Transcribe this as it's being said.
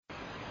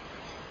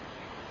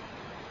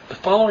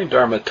following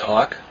Dharma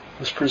talk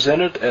was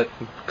presented at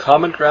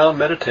Common Ground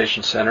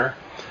Meditation Center,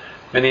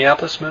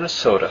 Minneapolis,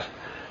 Minnesota,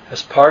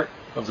 as part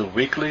of the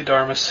weekly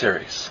Dharma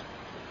series.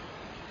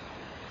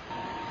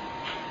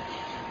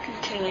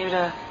 Continue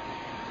to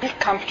sit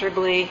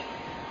comfortably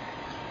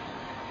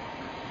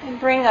and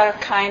bring a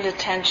kind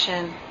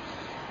attention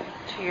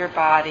to your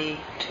body,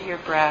 to your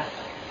breath.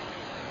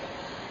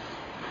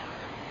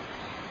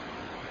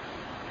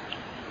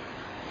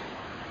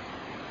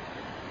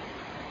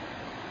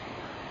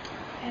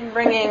 And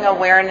bringing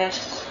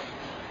awareness,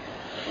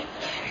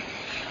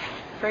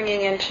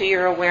 bringing into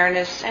your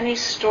awareness any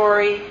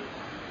story,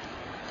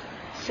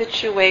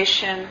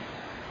 situation,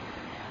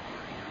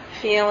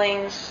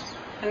 feelings,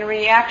 and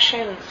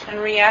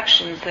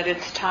reactions that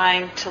it's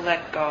time to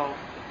let go.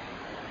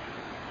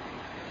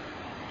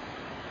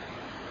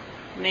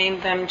 Name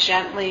them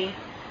gently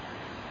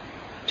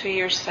to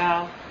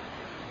yourself.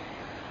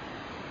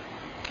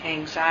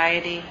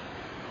 Anxiety,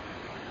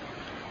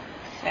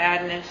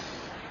 sadness,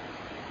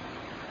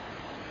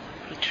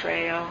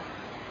 betrayal,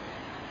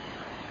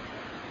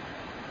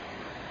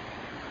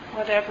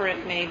 whatever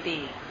it may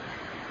be.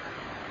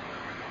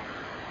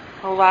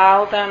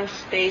 Allow them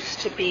space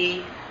to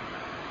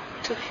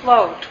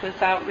float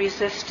without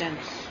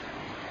resistance,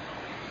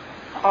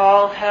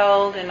 all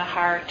held in a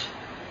heart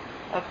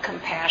of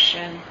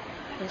compassion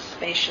and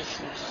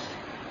spaciousness.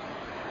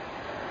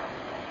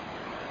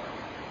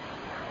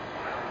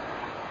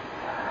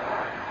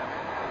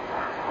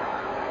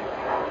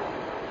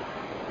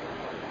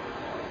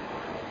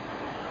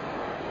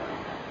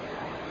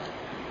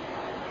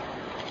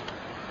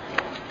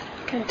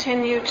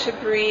 Continue to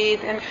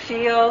breathe and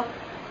feel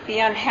the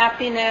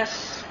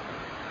unhappiness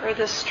or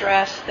the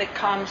stress that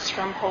comes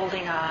from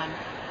holding on.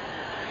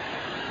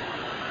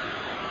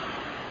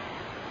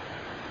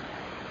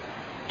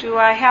 Do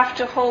I have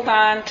to hold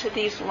on to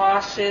these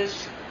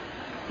losses,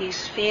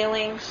 these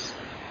feelings?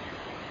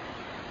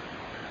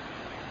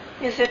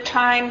 Is it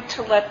time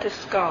to let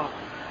this go?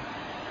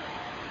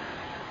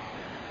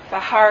 The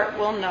heart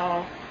will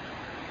know.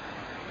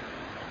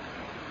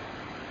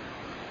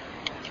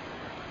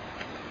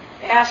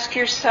 Ask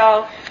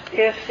yourself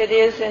if it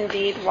is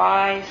indeed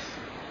wise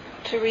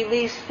to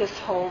release this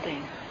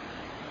holding.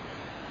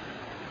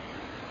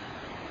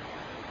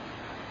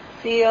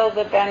 Feel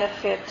the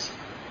benefit,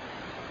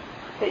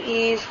 the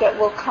ease that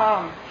will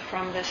come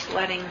from this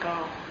letting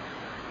go.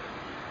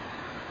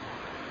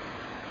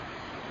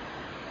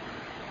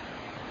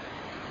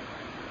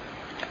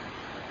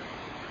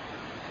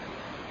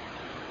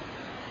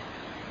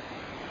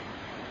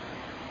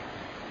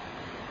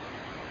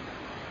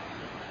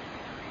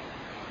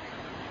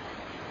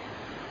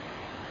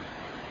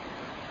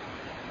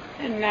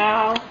 And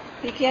now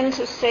begin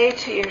to say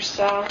to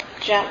yourself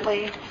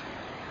gently,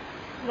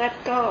 let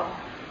go.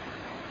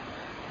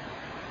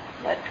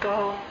 Let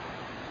go.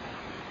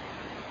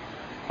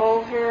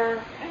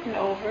 Over and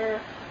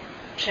over,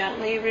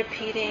 gently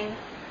repeating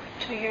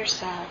to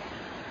yourself,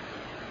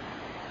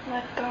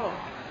 let go.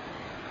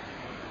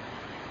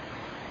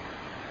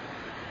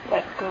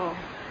 Let go.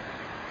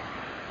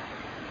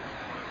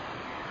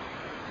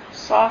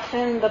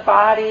 Soften the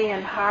body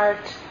and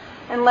heart,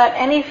 and let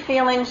any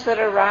feelings that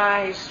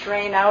arise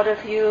drain out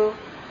of you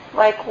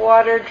like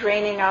water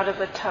draining out of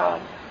a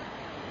tub.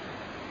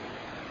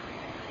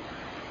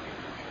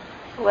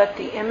 Let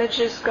the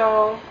images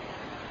go,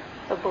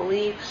 the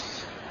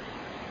beliefs,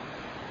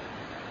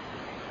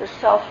 the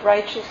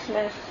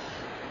self-righteousness,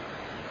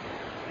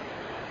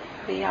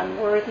 the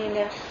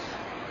unworthiness.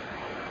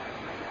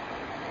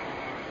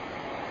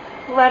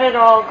 Let it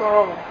all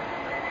go.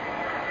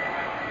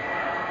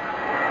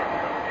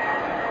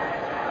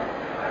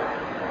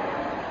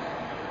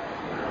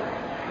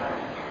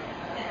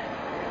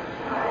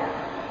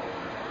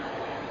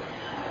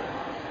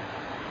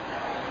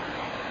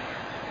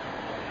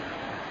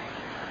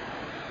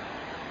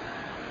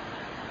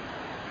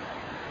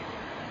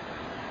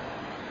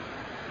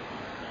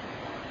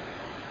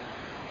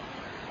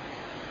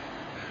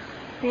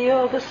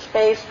 Feel the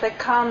space that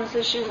comes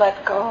as you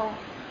let go.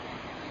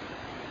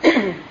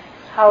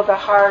 How the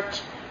heart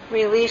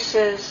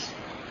releases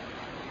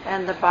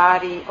and the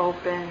body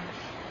opens.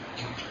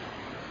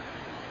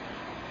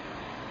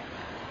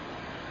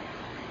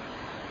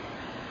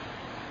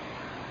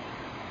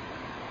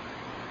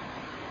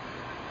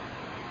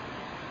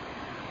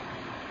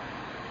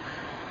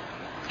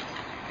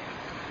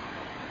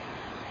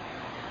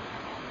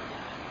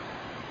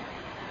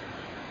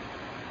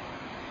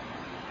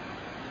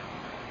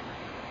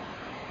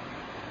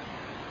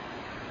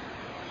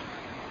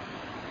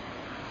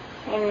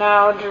 And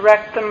now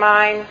direct the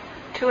mind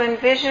to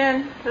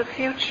envision the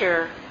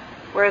future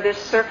where this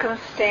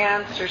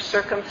circumstance or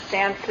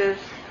circumstances,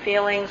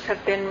 feelings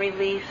have been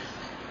released.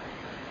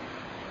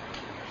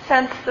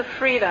 Sense the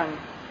freedom,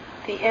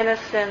 the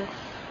innocence,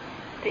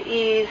 the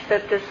ease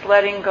that this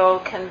letting go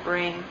can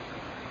bring.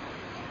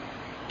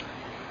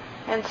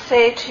 And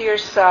say to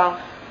yourself,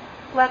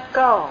 let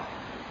go,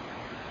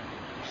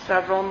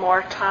 several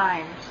more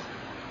times.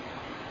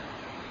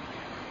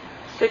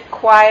 Sit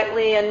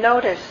quietly and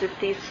notice if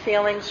these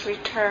feelings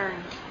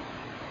return.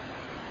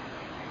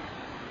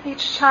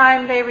 Each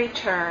time they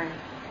return,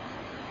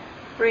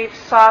 breathe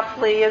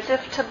softly as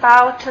if to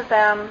bow to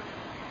them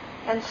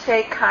and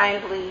say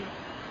kindly,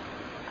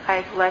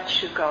 I've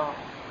let you go.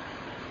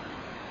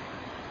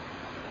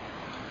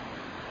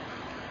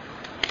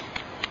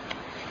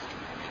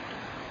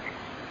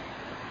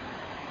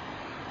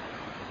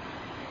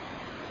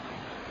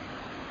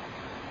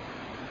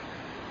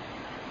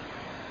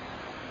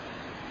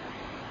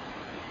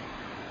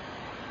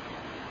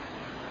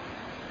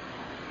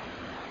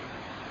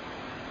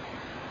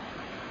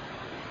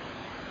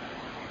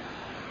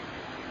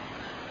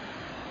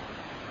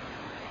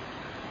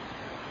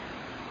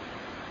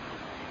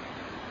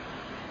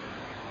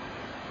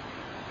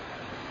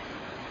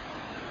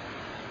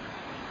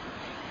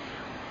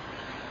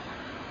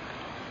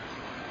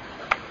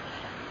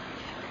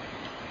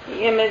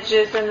 The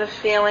images and the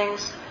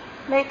feelings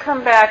may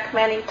come back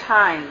many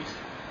times,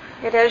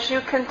 yet as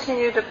you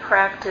continue to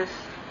practice,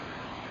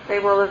 they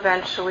will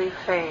eventually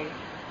fade.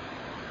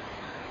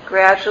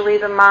 Gradually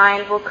the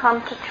mind will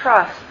come to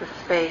trust the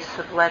space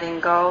of letting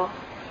go.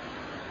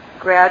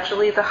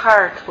 Gradually the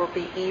heart will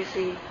be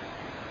easy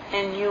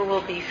and you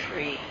will be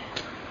free.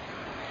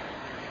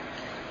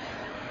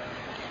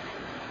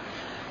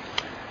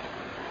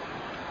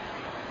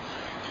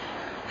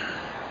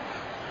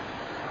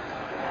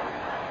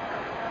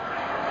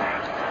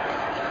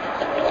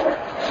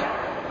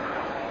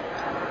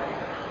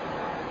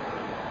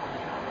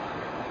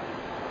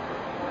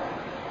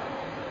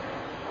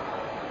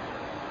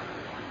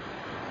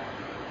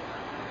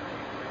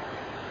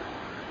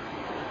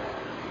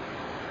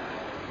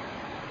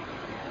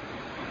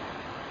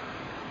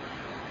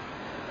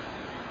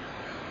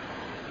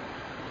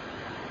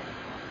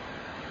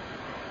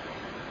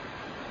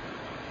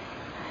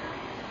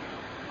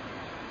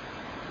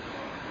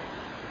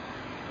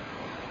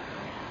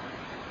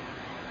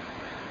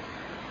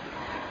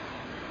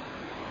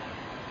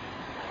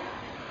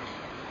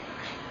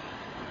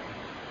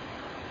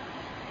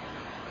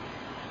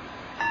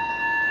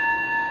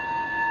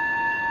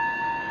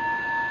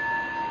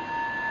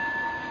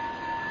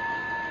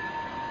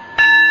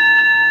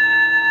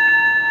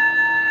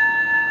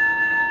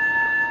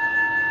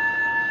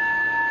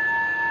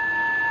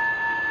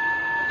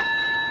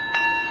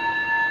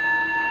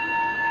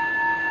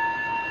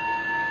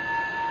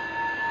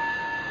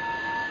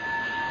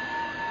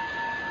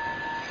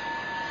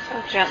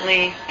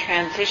 Gently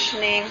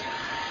transitioning,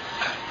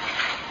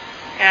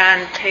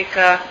 and take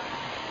a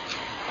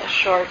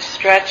short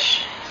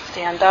stretch,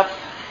 stand up,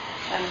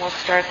 and we'll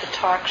start the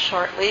talk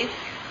shortly.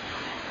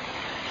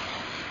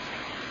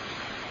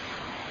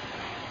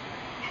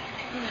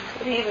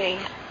 Good evening.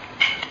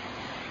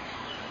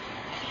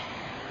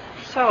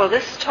 So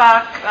this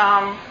talk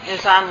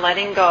is on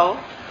letting go,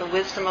 the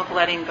wisdom of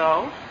letting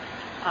go.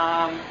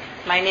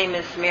 My name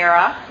is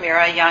Merra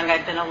Young.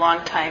 I've been a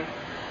long time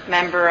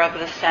member of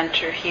the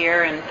center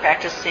here and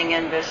practicing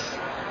in this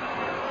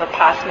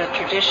Vipassana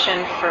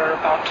tradition for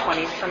about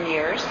 20-some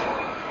years.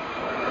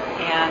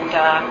 And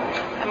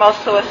I'm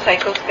also a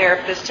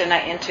psychotherapist, and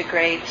I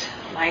integrate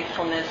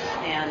mindfulness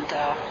and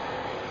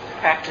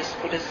practice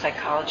Buddhist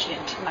psychology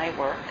into my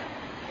work.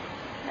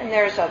 And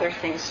there's other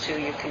things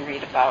too you can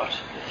read about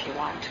if you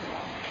want to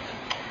know.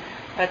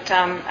 But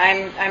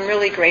I'm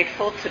really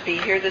grateful to be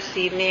here this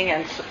evening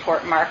and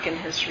support Mark in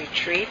his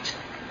retreat.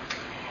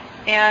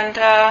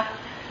 And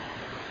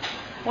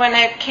when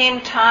it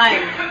came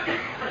time,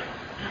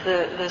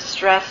 the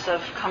stress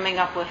of coming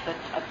up with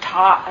a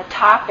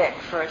topic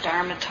for a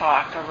Dharma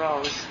talk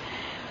arose.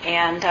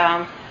 And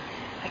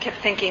I kept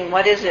thinking,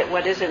 what is it?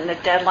 And the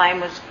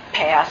deadline was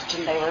passed,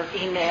 and they were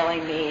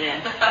emailing me.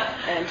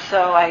 And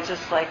so I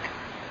just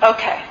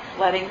okay,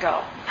 letting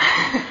go.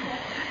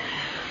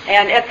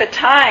 And at the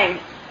time,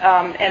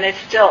 and it's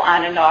still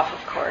on and off,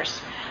 of course,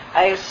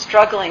 I was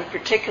struggling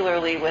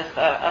particularly with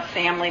a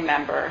family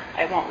member.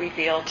 I won't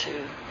reveal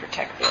to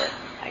protect their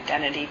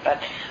identity,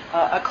 but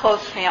a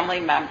close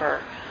family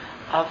member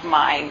of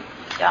mine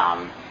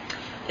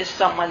is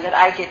someone that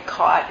I get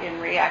caught in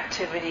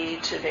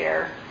reactivity to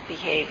their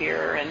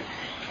behavior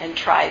and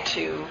try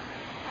to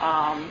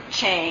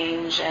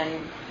change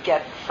and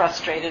get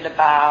frustrated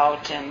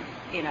about and,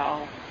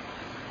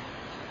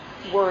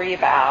 worry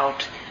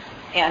about.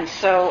 And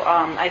so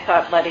I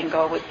thought letting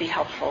go would be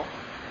helpful.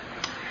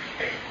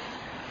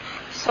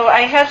 So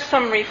I have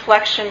some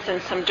reflections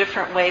and some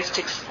different ways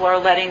to explore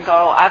letting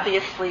go.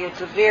 Obviously,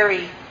 it's a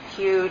very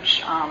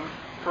huge,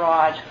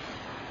 broad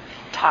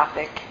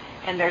topic,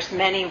 and there's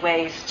many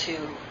ways to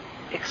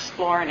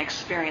explore and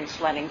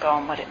experience letting go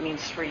and what it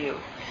means for you.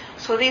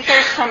 So these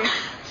are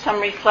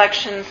some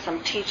reflections,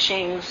 some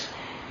teachings,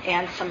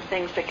 and some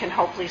things that can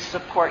hopefully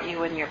support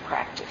you in your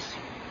practice.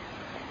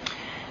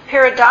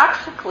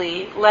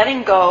 Paradoxically,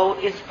 letting go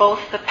is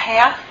both the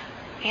path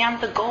and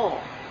the goal.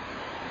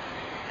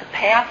 The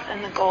path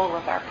and the goal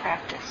of our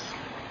practice.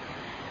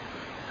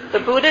 The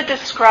Buddha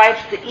describes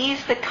the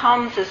ease that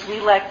comes as we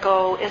let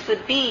go as a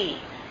bee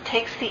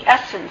takes the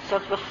essence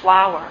of the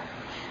flower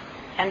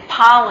and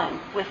pollen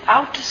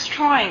without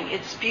destroying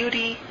its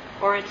beauty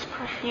or its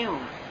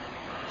perfume.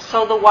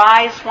 So the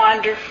wise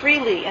wander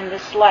freely in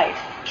this life,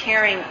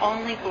 carrying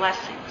only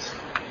blessings.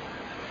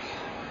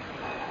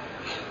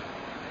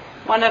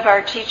 One of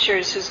our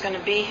teachers who's going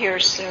to be here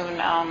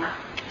soon,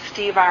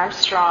 Steve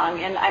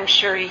Armstrong, and I'm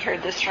sure he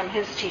heard this from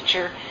his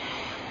teacher,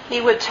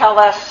 he would tell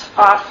us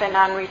often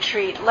on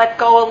retreat, let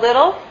go a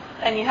little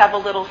and you have a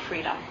little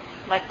freedom.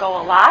 Let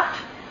go a lot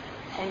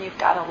and you've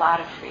got a lot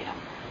of freedom.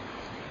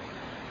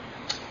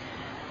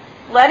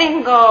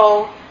 Letting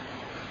go,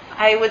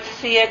 I would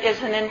see it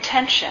as an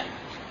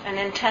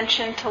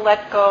intention to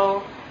let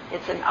go.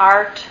 It's an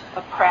art,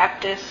 a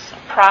practice,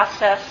 a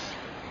process,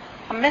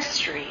 a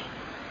mystery.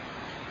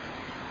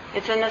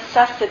 It's a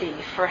necessity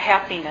for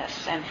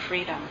happiness and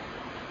freedom.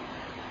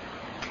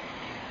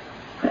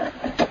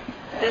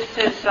 This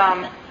is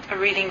a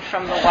reading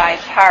from The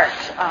Wise Heart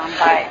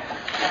by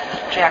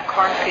Jack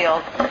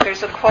Kornfield.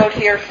 There's a quote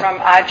here from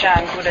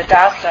Ajahn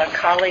Buddhadasa, a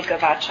colleague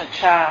of Ajahn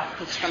Chah,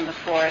 who's from the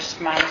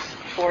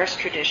forest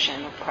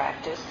tradition of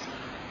practice.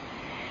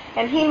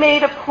 And he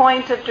made a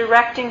point of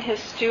directing his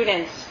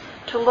students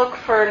to look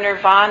for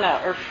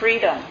nirvana or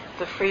freedom,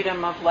 the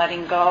freedom of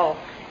letting go,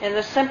 in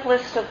the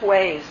simplest of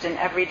ways in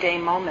everyday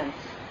moments.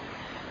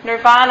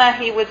 Nirvana,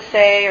 he would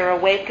say, or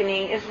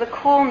awakening, is the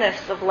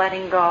coolness of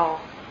letting go,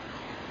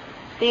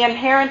 the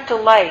inherent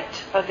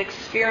delight of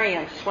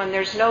experience when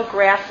there's no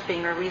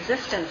grasping or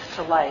resistance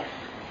to life.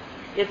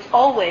 It's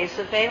always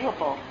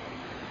available.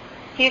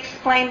 He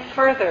explained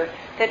further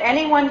that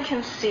anyone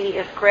can see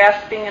if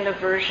grasping and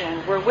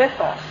aversion were with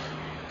us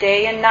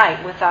day and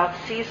night without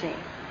ceasing.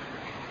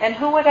 And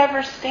who would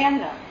ever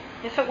stand them?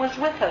 If it was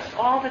with us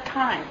all the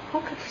time,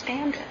 who could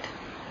stand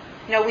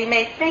it? We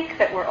may think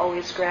that we're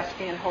always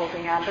grasping and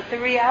holding on, but the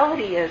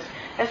reality is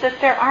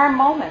that there are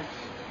moments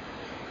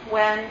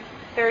when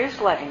there is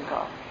letting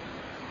go.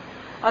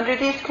 Under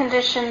these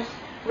conditions,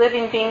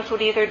 living beings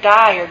would either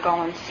die or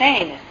go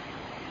insane.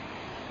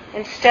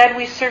 Instead,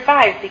 we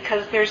survive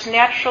because there's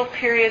natural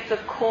periods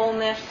of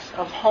coolness,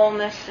 of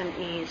wholeness and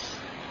ease.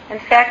 In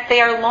fact, they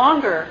are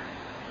longer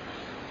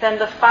than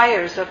the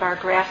fires of our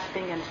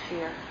grasping and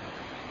fear.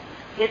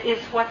 It is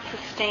what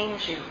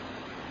sustains you.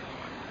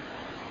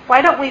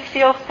 Why don't we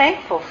feel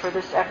thankful for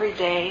this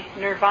everyday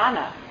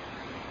nirvana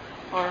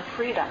or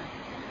freedom?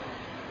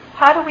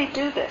 How do we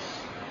do this?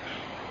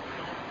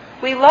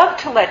 We love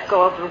to let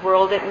go of the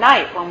world at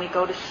night when we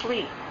go to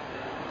sleep.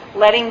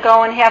 Letting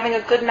go and having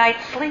a good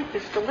night's sleep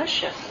is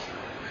delicious.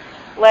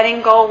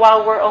 Letting go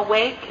while we're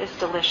awake is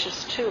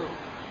delicious too.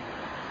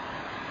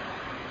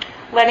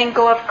 Letting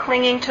go of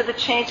clinging to the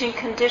changing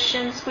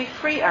conditions, we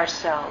free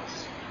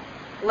ourselves.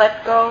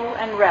 Let go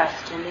and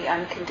rest in the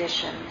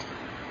unconditioned.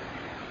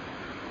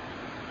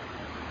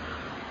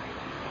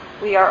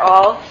 We are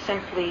all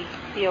simply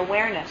the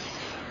awareness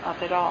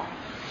of it all.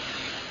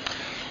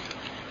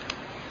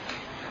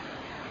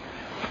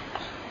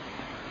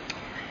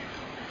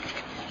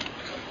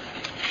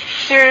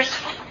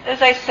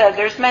 As I said,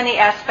 there's many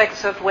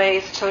aspects of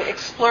ways to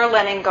explore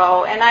letting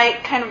go, and I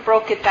kind of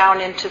broke it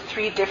down into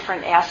 3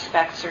 different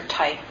aspects or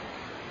type.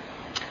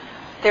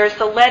 There's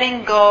the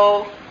letting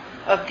go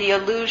of the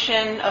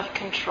illusion of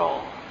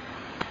control.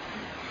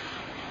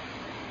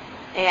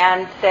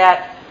 And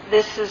that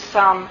this is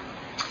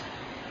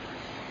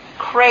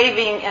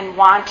craving and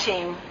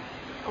wanting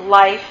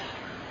life,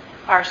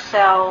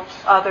 ourselves,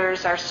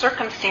 others, our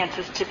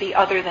circumstances to be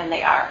other than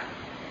they are.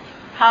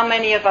 How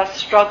many of us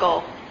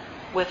struggle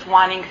with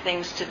wanting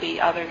things to be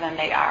other than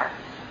they are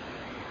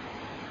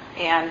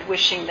and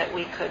wishing that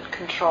we could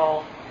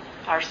control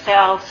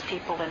ourselves,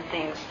 people, and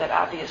things that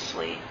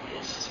obviously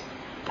is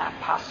not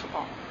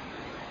possible.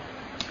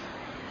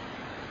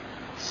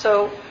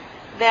 So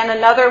then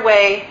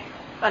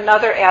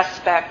another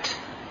aspect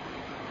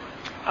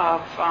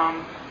of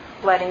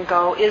letting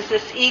go is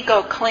this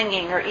ego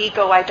clinging or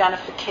ego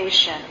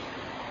identification.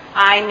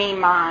 I, me,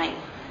 mine.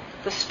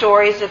 The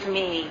stories of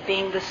me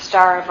being the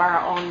star of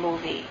our own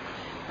movie.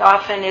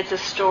 Often it's a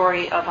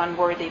story of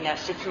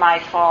unworthiness. It's my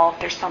fault.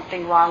 There's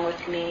something wrong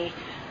with me.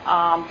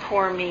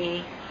 Poor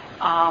me.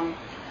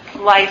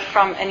 Life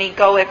from an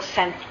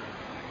egoic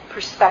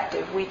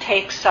perspective. We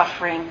take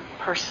suffering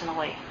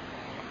personally.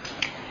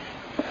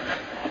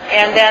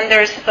 And then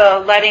there's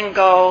the letting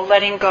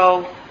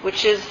go,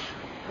 which is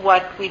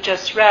what I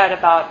just read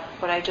about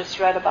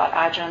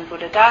Ajahn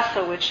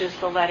Buddhadasa, which is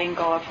the letting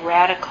go of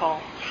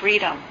radical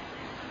freedom,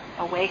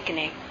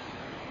 awakening,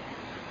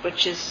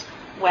 which is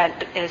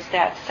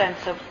that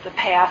sense of the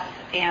path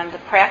and the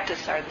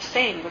practice are the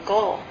same, the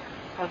goal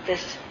of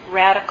this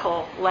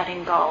radical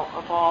letting go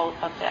of all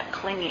of that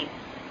clinging.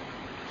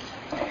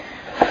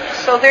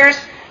 So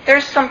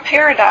there's some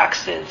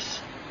paradoxes.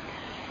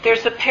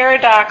 There's a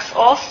paradox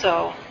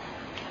also,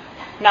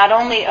 not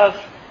only of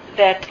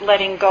that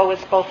letting go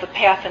is both a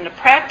path and a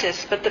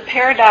practice, but the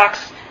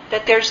paradox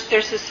that there's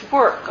this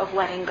work of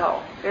letting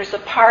go. There's a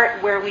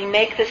part where we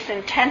make this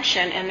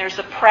intention and there's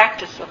a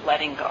practice of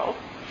letting go.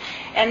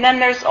 And then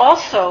there's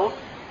also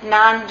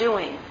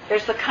non-doing.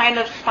 There's the kind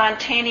of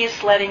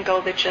spontaneous letting go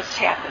that just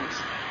happens.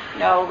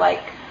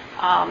 Like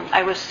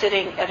I was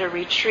sitting at a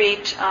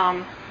retreat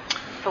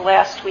the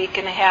last week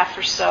and a half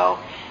or so,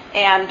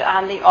 and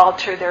on the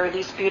altar there are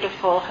these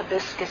beautiful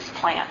hibiscus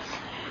plants.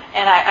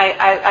 And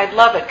I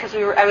love it because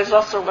I was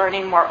also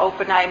learning more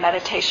open-eye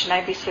meditation.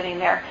 I'd be sitting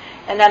there.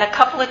 And then a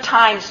couple of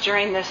times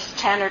during this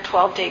 10 or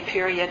 12-day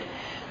period,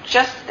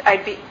 just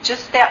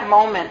that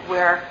moment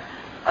where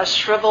a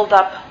shriveled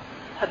up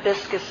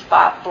hibiscus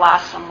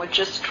blossom would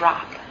just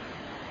drop,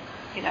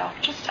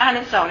 just on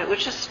its own. It would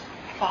just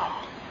fall.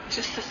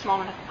 Just this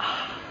moment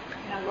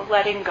of, the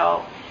letting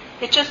go.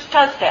 It just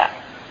does that,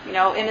 in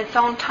its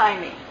own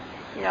timing.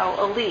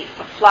 A leaf,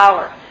 a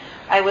flower.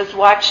 I was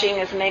watching,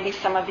 as maybe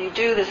some of you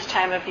do this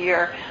time of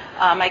year,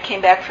 I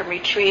came back from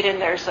retreat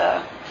and there's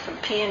some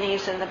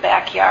peonies in the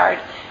backyard,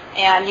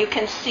 and you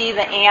can see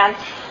the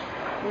ants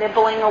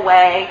nibbling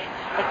away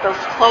at those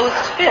closed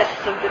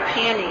fists of the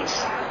peonies.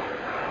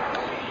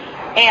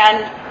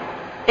 And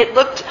it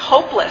looked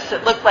hopeless.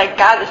 It looked like,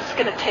 God, this is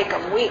going to take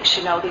them weeks,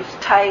 these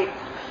tight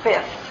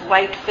fists,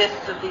 white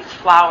fists of these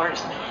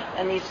flowers,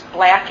 and these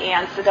black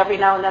ants that every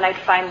now and then I'd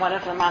find one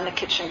of them on the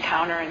kitchen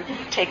counter and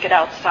take it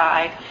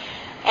outside.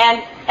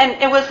 And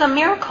it was a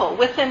miracle.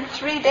 Within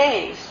 3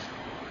 days,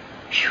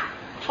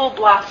 full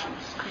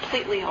blossoms,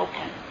 completely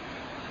open.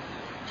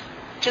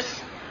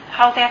 Just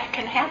how that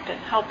can happen,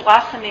 how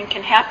blossoming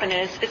can happen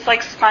is it's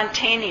like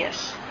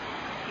spontaneous,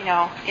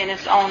 in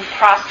its own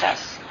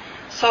process.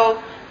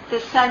 So the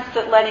sense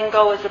that letting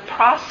go is a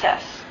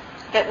process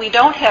that we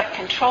don't have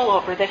control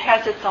over, that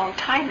has its own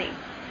timing.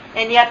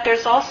 And yet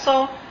there's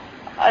also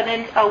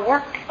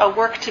a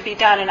work to be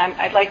done, and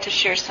I'd like to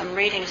share some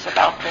readings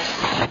about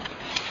this.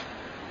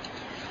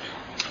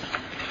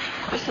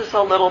 This is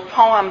a little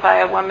poem by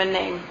a woman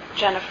named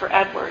Jennifer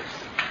Edwards.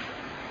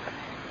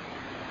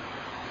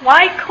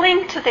 Why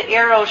cling to the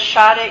arrows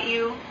shot at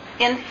you,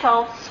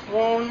 insults,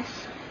 wounds?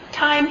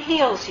 Time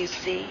heals, you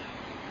see.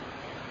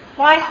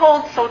 Why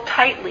hold so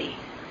tightly?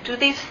 Do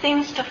these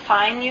things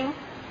define you?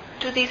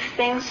 Do these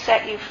things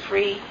set you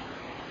free?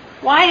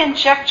 Why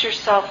inject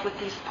yourself with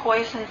these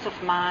poisons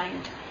of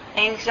mind?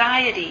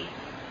 Anxiety,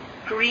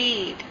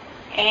 greed,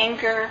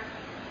 anger,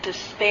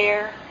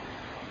 despair.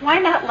 Why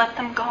not let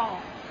them go?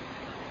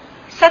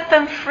 Set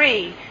them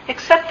free.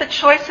 Accept the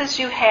choices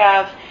you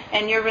have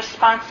and your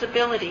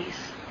responsibilities.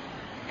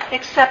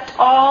 Accept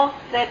all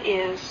that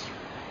is,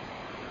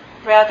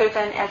 rather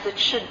than as it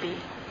should be.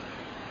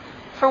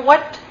 For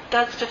what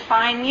does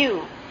define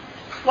you?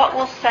 What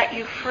will set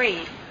you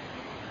free?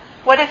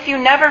 What if you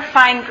never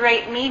find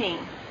great meaning?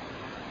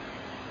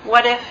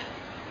 What if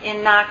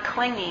in not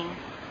clinging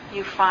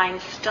you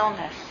find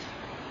stillness?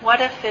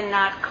 What if in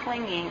not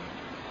clinging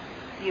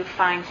you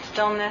find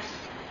stillness,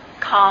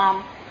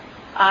 calm,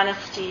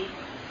 honesty,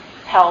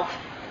 health,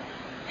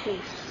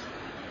 peace?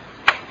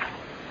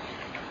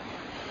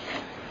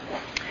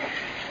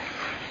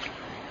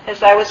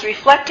 As I was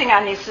reflecting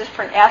on these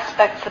different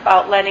aspects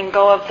about letting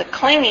go of the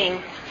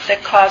clinging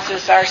that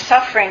causes our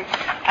suffering,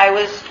 I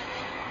was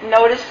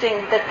noticing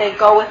that they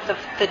go with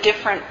the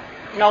different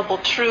noble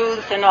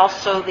truths and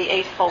also the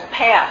Eightfold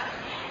Path.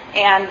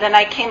 And then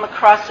I came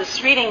across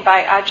this reading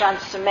by Ajahn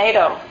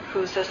Sumedho,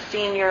 who's a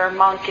senior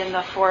monk in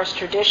the forest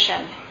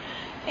tradition.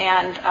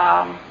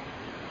 And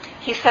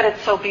he said it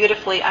so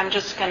beautifully. I'm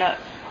just going to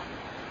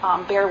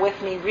bear with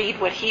me,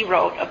 read what he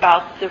wrote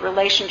about the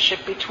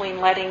relationship between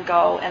letting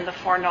go and the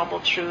Four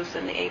Noble Truths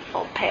and the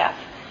Eightfold Path.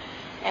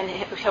 And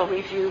he'll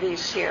review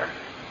these here.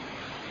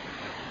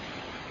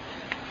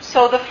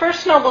 So the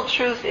first noble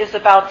truth is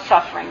about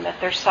suffering, that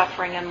there's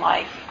suffering in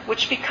life,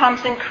 which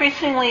becomes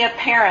increasingly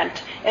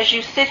apparent as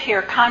you sit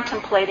here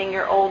contemplating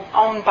your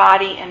own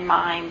body and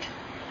mind.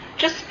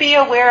 Just be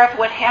aware of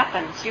what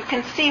happens. You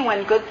can see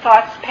when good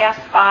thoughts pass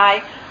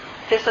by,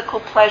 physical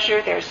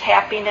pleasure, there's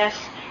happiness,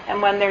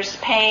 and when there's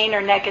pain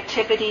or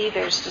negativity,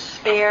 there's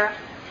despair.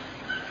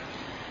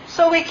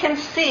 So we can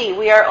see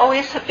we are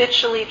always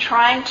habitually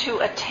trying to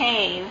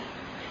attain,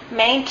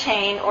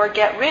 maintain, or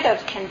get rid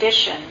of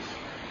conditions.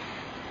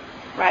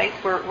 Right?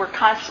 We're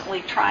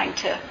constantly trying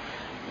to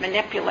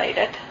manipulate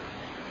it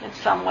in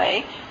some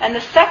way. And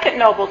the second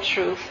noble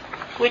truth,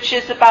 which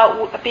is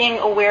about being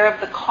aware of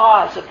the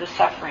cause of the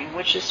suffering,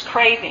 which is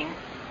craving.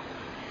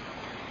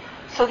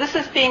 So this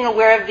is being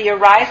aware of the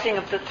arising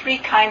of the three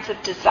kinds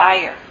of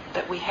desire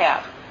that we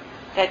have.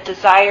 That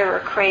desire or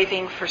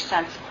craving for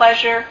sense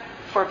pleasure,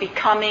 for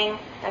becoming,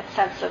 that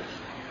sense of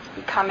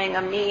becoming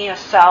a me, a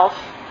self,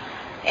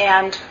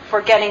 and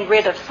for getting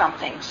rid of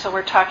something. So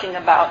we're talking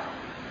about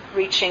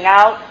reaching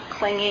out,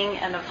 clinging,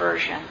 and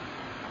aversion.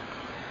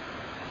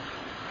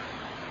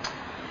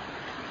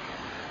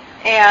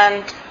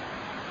 And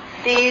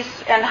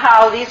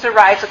how these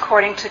arise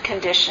according to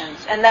conditions.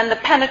 And then the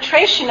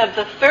penetration of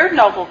the third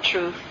noble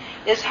truth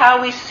is how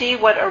we see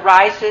what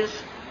arises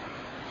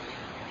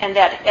and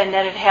that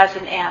it has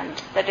an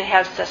end, that it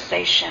has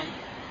cessation.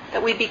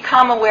 That we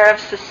become aware of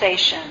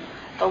cessation,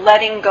 the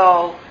letting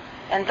go,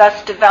 and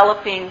thus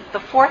developing the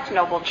fourth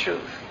noble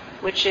truth,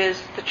 which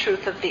is the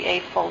truth of the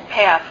Eightfold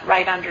Path,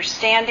 right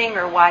understanding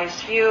or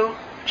wise view,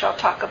 which I'll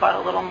talk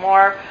about a little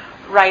more,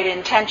 right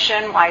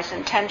intention, wise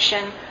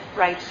intention,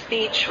 right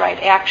speech, right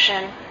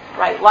action,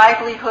 right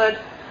livelihood,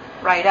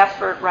 right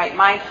effort, right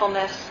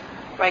mindfulness,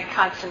 right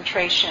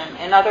concentration.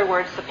 In other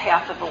words, the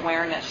path of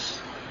awareness.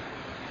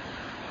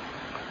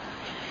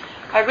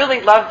 I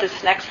really love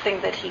this next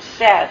thing that he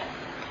said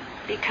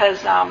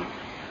because I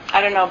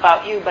don't know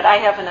about you, but I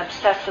have an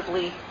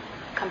obsessively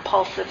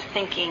compulsive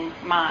thinking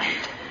mind.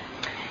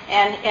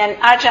 And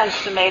Ajahn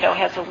Sumedho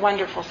has a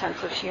wonderful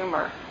sense of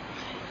humor.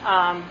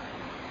 And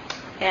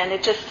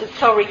it's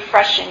so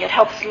refreshing. It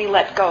helps me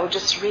let go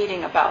just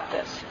reading about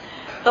this.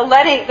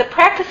 The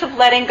practice of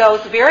letting go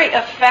is very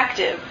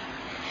effective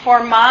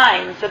for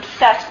minds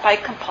obsessed by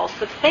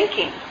compulsive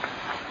thinking.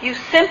 You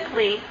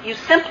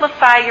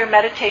simplify your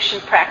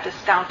meditation practice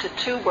down to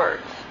 2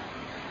 words: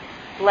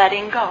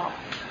 letting go.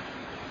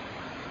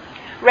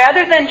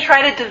 Rather than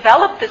try to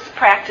develop this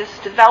practice,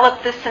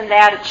 develop this and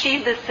that,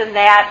 achieve this and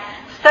that,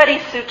 study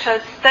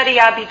sutras, study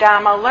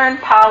Abhidhamma, learn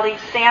Pali,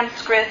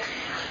 Sanskrit,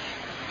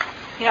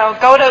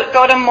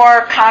 go to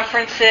more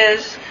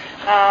conferences,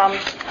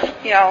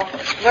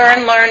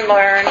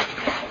 learn.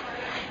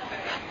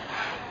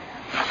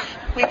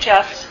 We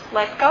just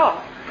let go.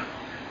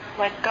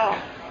 Let go.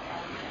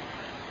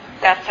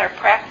 That's our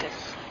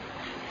practice.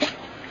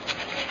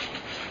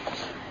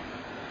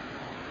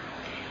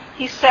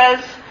 He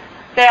says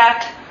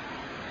that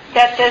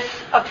this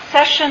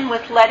obsession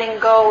with letting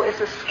go is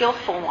a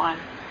skillful one.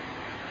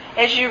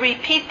 As you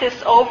repeat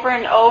this over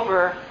and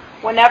over,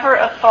 whenever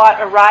a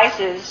thought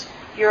arises,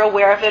 you're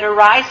aware of it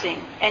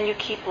arising, and you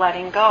keep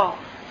letting go.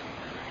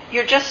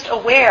 You're just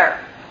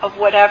aware of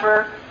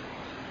whatever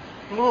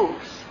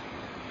moves.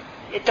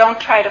 Don't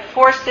try to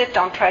force it.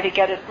 Don't try to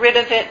get rid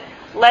of it.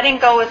 Letting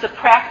go is a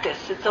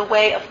practice. It's a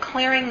way of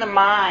clearing the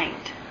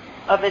mind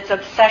of its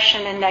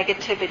obsession and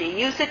negativity.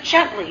 Use it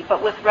gently,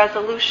 but with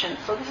resolution.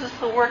 So this is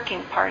the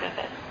working part of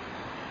it.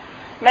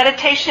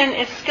 Meditation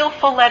is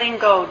skillful letting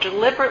go,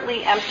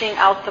 deliberately emptying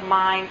out the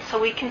mind so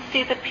we can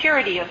see the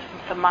purity of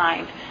the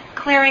mind,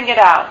 clearing it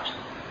out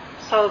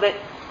so that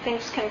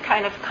things can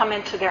kind of come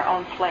into their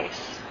own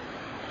place.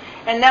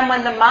 And then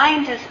when the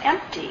mind is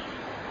empty,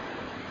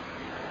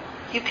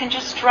 you can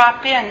just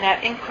drop in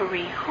that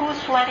inquiry.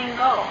 Who's letting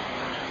go?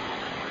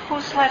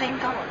 Who's letting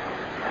go?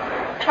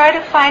 Try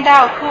to find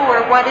out who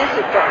or what is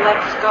it that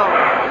lets go.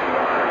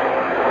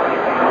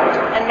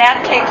 And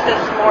that takes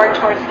us more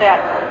towards that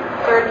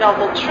third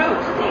noble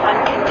truth, the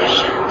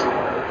unconditioned.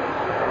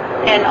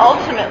 And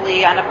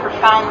ultimately, on a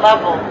profound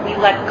level, we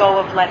let go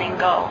of letting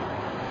go.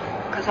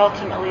 Because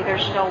ultimately,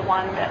 there's no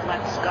one that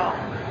lets go.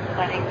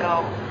 Letting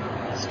go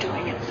is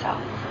doing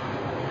itself.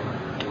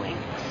 Doing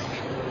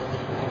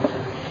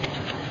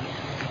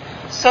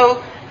this.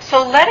 So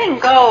letting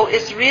go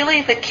is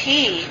really the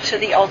key to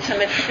the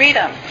ultimate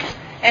freedom.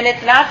 And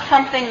it's not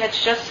something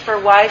that's just for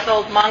wise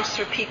old monks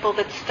or people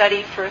that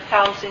study for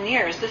 1,000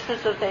 years. This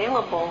is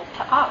available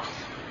to us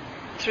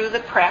through the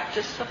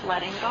practice of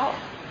letting go.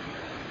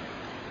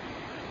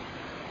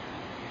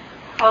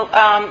 Well,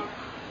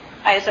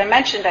 as I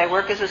mentioned, I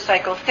work as a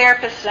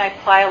psychotherapist and I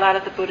apply a lot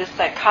of the Buddhist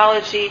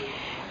psychology.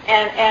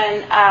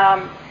 And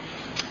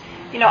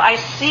I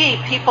see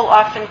people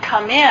often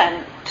come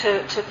in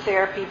to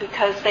therapy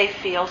because they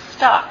feel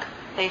stuck.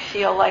 They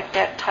feel like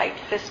that tight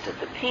fist of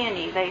the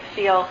peony. They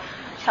feel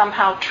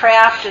somehow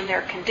trapped in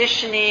their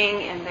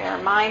conditioning, in their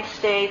mind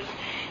states,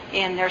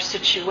 in their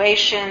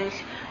situations.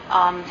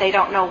 They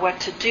don't know what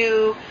to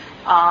do.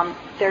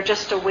 They're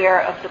just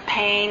aware of the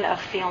pain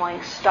of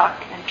feeling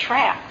stuck and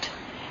trapped.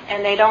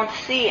 And they don't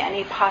see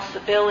any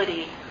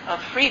possibility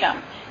of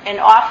freedom. And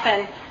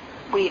often,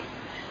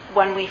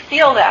 when we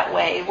feel that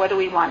way, what do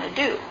we want to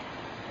do?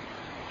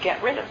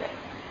 Get rid of it.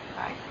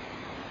 Right?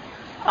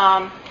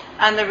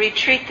 On the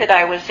retreat that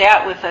I was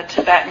at with a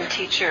Tibetan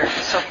teacher,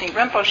 Tsoknyi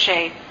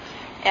Rinpoche,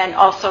 and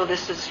also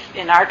this is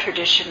in our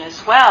tradition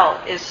as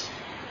well, is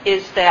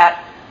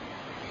that,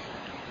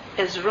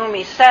 as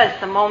Rumi says,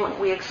 the moment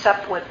we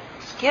accept what's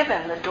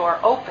given, the door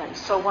opens.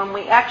 So when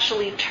we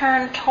actually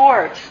turn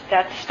towards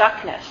that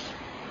stuckness,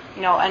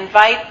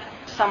 invite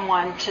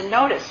someone to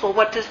notice, well,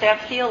 what does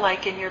that feel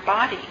like in your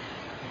body?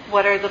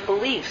 What are the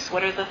beliefs?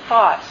 What are the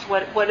thoughts?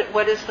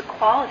 What is the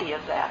quality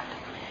of that?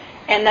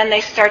 And then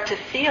they start to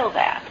feel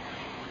that.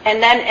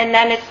 And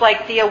then it's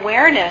like the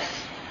awareness,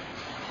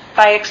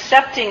 by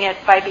accepting it,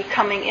 by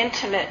becoming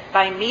intimate,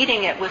 by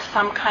meeting it with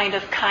some kind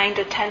of kind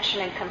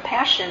attention and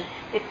compassion,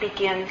 it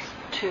begins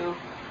to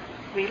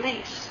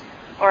release.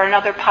 Or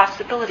another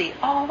possibility,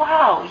 oh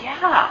wow,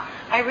 yeah,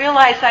 I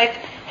realize I've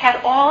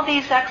had all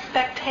these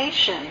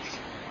expectations,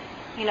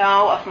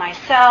 of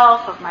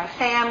myself, of my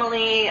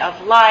family,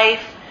 of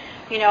life.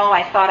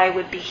 I thought I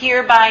would be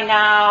here by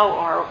now,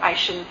 or I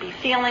shouldn't be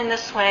feeling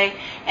this way.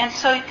 And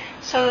so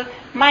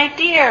my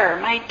dear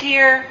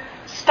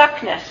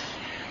stuckness,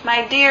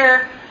 my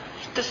dear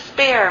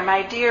despair,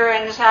 my dear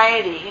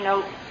anxiety,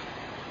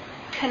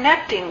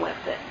 connecting with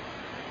it,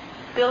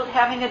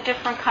 having a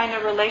different kind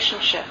of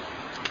relationship.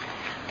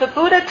 The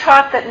Buddha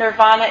taught that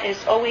nirvana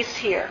is always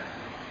here.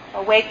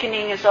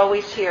 Awakening is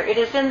always here. It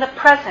is in the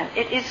present.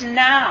 It is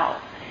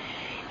now.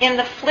 in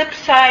the flip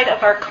side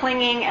of our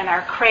clinging and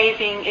our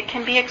craving, it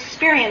can be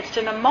experienced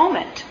in a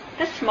moment,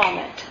 this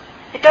moment.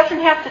 It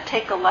doesn't have to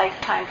take a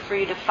lifetime for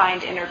you to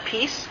find inner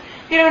peace.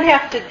 You don't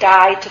have to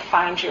die to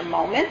find your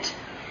moment.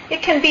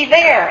 It can be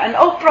there, an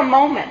Oprah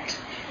moment.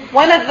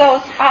 One of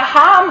those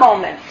aha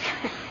moments.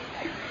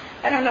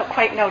 I don't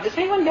quite know. Does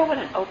anyone know what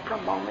an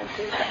Oprah moment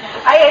is?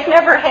 I have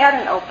never had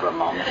an Oprah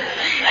moment.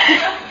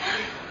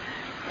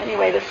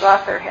 Anyway, this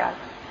author has.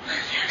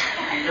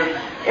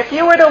 If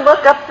you were to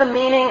look up the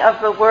meaning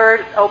of the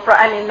word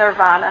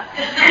nirvana,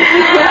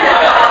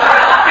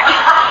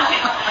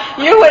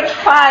 you would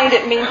find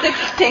it means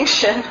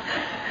extinction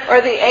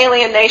or the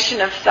alienation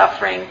of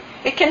suffering.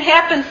 It can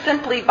happen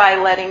simply by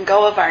letting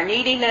go of our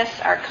neediness,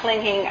 our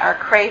clinging, our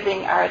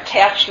craving, our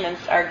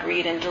attachments, our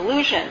greed, and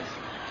delusions.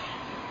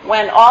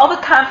 When all the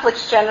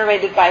conflicts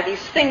generated by these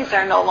things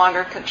are no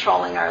longer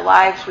controlling our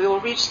lives, we will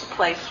reach the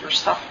place where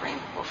suffering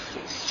will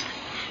cease.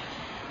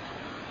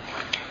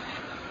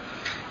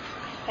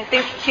 I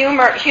think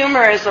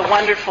humor is a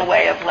wonderful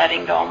way of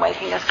letting go and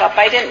waking us up.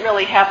 I didn't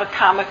really have a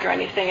comic or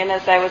anything, and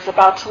as I was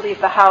about to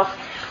leave the house,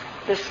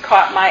 this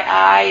caught my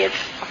eye. It's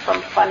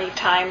from Funny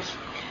Times.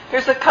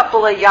 There's a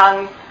couple of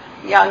young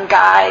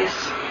guys,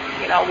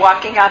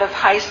 walking out of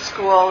high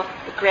school,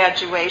 the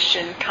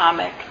graduation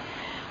comic.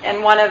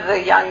 And one of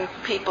the young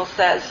people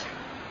says,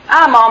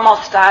 "I'm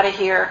almost out of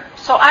here,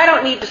 so I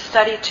don't need to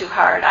study too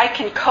hard. I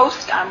can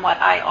coast on what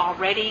I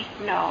already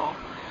know."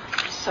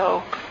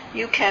 So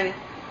you can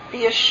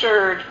be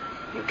assured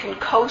you can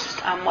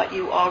coast on what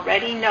you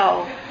already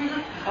know,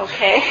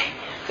 okay?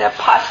 That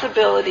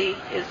possibility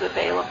is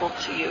available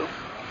to you.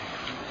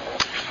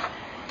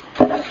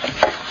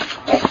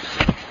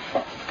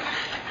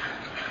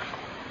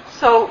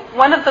 So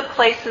one of the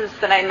places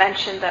that I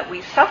mentioned that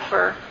we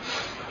suffer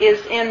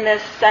is in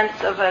this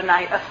sense of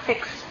a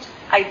fixed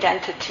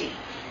identity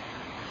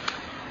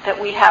that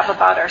we have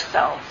about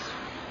ourselves.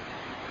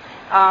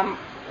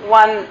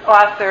 One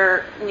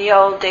author,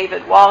 Neil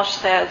David Walsh,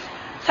 says,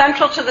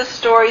 "Central to the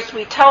stories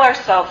we tell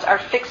ourselves are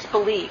fixed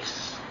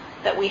beliefs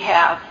that we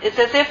have. It's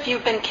as if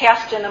you've been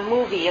cast in a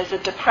movie as a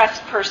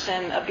depressed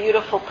person, a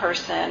beautiful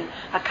person,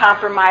 a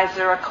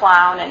compromiser, a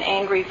clown, an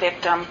angry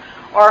victim,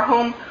 or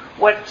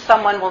what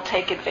someone will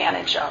take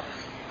advantage of.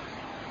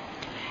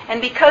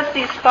 And because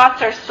these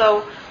thoughts are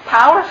so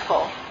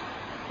powerful,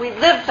 we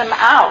live them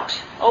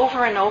out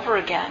over and over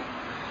again.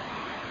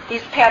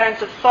 These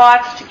patterns of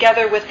thoughts,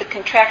 together with the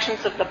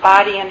contractions of the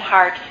body and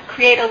heart,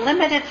 create a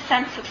limited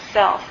sense of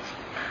self.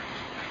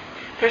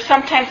 They're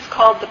sometimes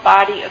called the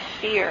body of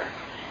fear.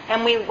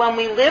 And when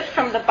we live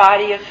from the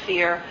body of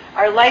fear,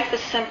 our life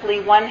is simply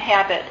one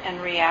habit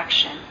and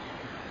reaction.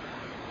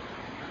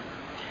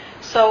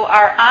 So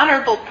our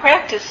honorable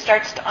practice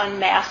starts to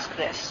unmask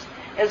this.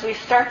 As we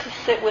start to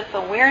sit with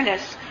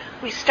awareness,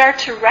 we start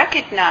to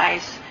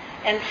recognize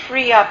and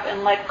free up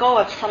and let go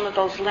of some of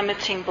those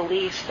limiting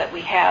beliefs that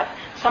we have,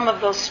 some of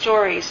those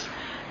stories.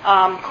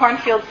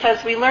 Cornfield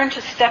says we learn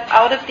to step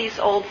out of these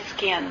old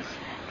skins,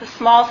 the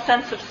small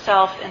sense of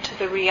self, into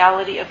the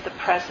reality of the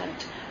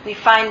present. We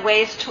find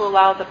ways to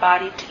allow the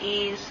body to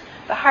ease,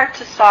 the heart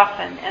to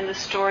soften, and the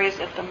stories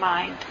of the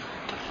mind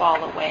to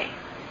fall away.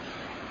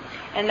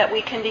 And that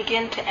we can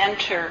begin to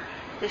enter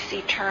this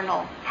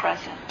eternal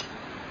present.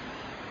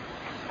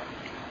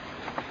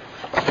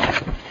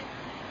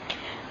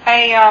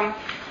 I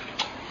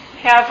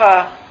have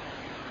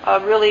a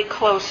really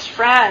close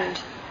friend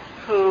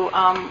who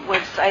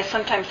I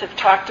sometimes have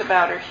talked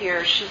about her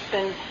here. She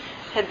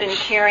had been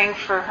caring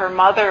for her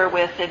mother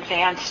with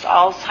advanced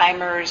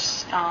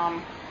Alzheimer's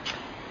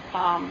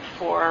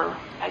for,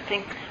 I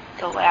think,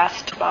 the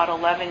last about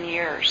 11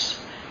 years.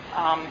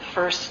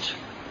 First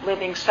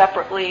living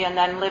separately and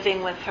then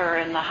living with her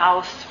in the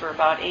house for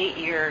about 8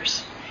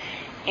 years.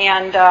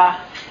 And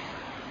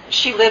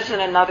she lives in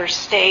another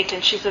state,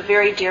 and she's a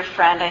very dear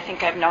friend. I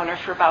think I've known her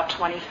for about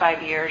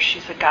 25 years.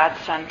 She's a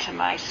godson to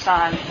my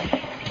son.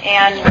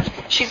 And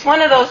she's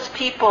one of those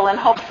people, and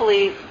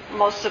hopefully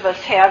most of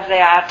us have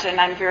that, and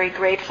I'm very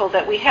grateful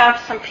that we have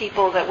some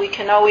people that we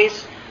can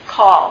always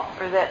call,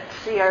 or that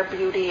see our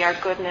beauty, our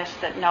goodness,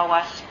 that know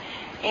us.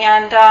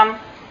 And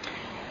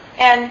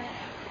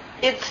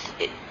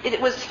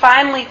it was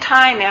finally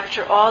time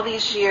after all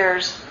these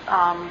years,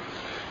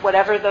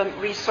 whatever the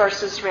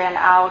resources ran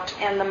out,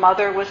 and the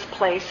mother was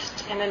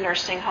placed in a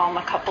nursing home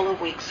a couple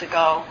of weeks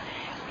ago.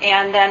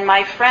 And then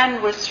my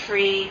friend was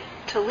free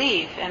to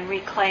leave and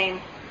reclaim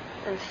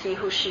and see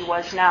who she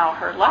was now,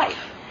 her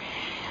life.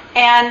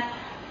 And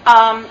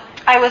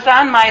I was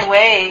on my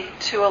way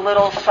to a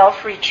little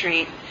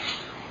self-retreat.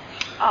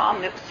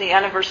 It was the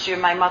anniversary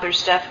of my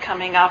mother's death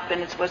coming up,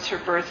 and it was her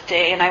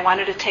birthday, and I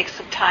wanted to take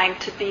some time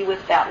to be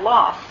with that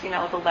loss, the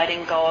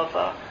letting go of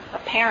a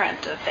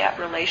parent, of that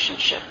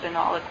relationship and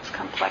all its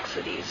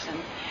complexities.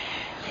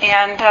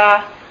 And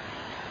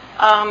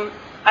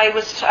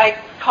I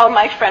called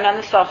my friend on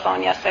the cell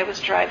phone. Yes, I was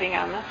driving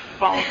on the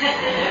phone,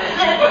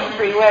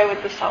 freeway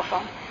with the cell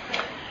phone.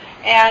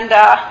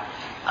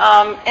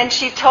 And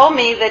she told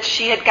me that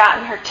she had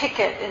gotten her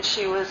ticket and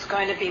she was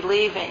going to be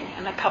leaving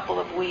in a couple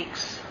of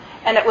weeks.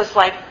 And it was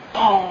like,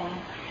 boom.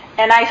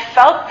 And I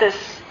felt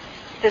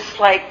this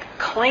like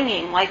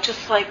clinging, like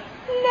just like,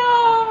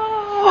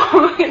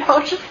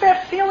 no, just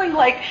that feeling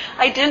like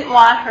I didn't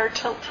want her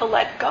to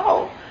let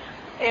go,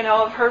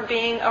 of her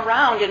being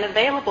around and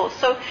available.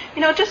 So,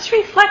 just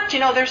reflect,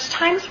 there's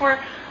times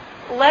where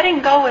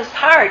letting go is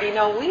hard.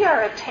 We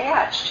are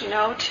attached,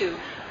 to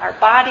our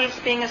bodies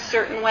being a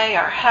certain way,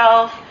 our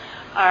health,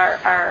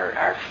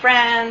 our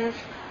friends,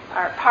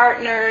 our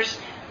partners,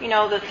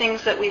 the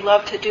things that we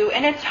love to do.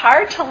 And it's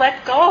hard to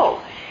let go.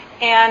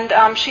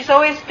 And she's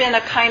always been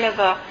a kind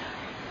of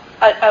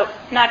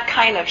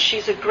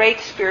she's a great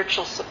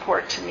spiritual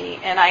support to me.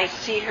 And I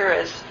see her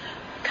as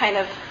kind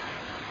of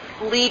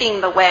leading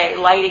the way,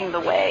 lighting the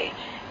way.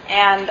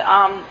 And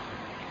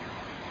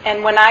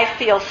when I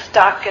feel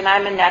stuck and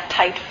I'm in that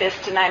tight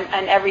fist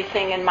and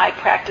everything in my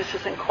practice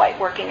isn't quite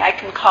working, I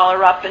can call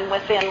her up, and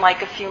within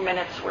like a few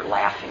minutes we're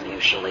laughing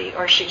usually,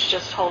 or she's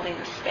just holding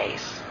the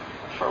space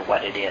for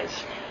what it is.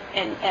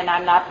 And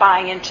I'm not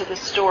buying into the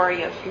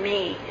story of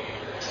me,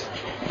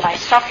 my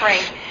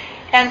suffering.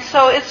 And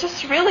so it's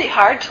just really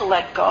hard to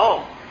let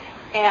go.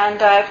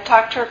 And I've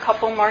talked to her a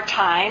couple more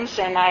times,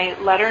 and I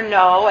let her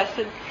know. I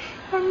said,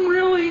 I'm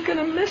really going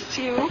to miss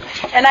you.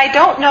 And I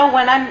don't know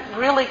when I'm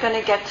really going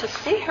to get to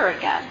see her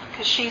again,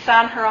 because she's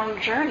on her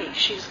own journey.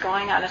 She's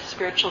going on a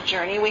spiritual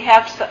journey. We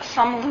have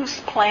some loose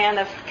plan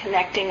of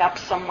connecting up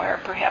somewhere,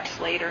 perhaps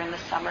later in the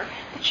summer.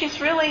 But she's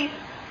really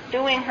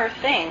doing her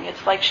thing.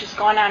 It's like she's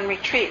gone on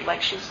retreat,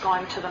 like she's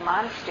gone to the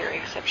monastery,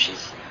 except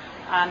she's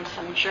on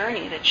some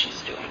journey that she's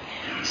doing.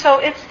 So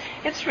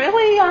it's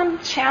really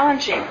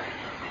challenging.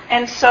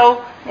 And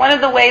so one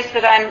of the ways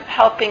that I'm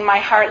helping my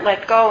heart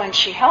let go, and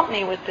she helped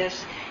me with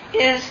this,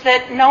 is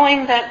that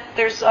knowing that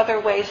there's other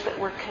ways that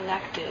we're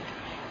connected.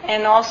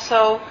 And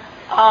also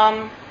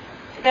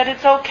that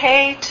it's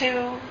okay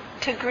to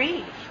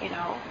grieve,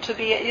 to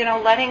be,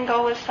 letting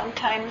go is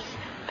sometimes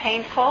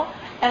painful.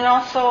 And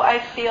also I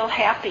feel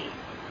happy.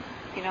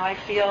 I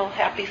feel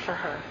happy for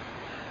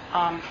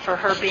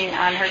her being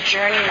on her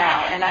journey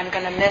now. And I'm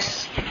going to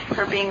miss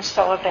her being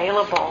so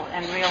available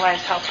and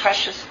realize how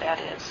precious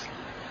that is.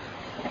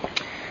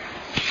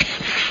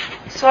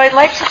 So I'd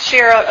like to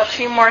share a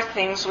few more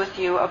things with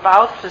you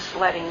about this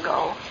letting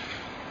go,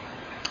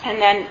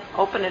 and then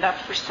open it up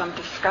for some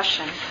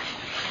discussion.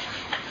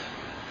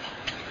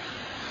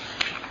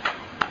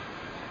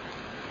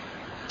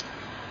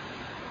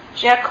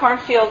 Jack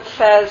Kornfield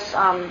says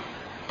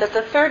that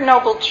the third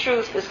noble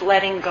truth is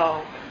letting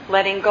go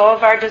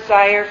of our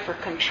desire for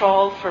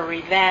control, for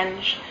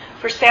revenge,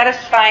 for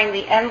satisfying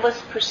the endless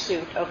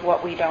pursuit of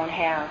what we don't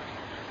have.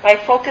 By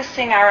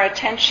focusing our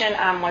attention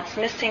on what's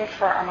missing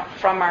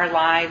from our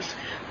lives,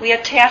 we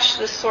attach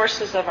the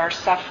sources of our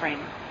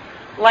suffering.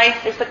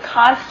 Life is a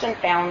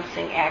constant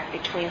balancing act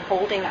between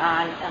holding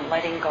on and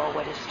letting go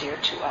what is dear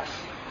to us.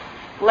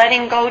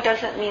 Letting go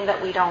doesn't mean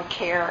that we don't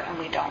care and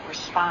we don't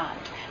respond.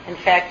 In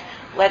fact,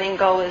 letting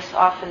go is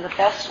often the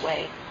best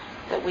way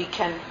that we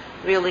can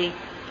really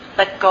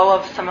let go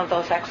of some of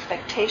those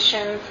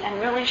expectations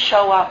and really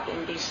show up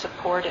and be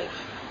supportive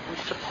and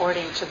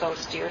supporting to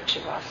those dear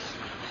to us.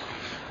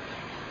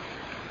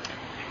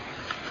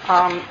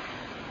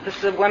 This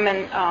is a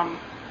woman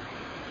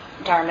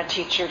Dharma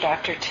teacher,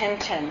 Dr.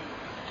 Tintin.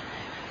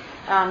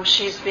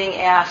 She's being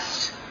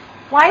asked,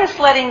 why is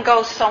letting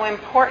go so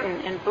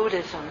important in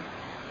Buddhism?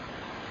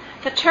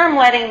 The term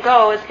letting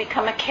go has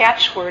become a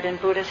catchword in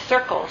Buddhist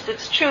circles.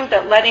 It's true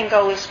that letting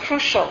go is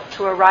crucial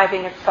to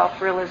arriving at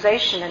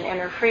self-realization and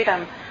inner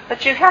freedom,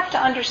 but you have to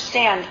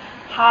understand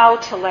how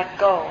to let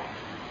go.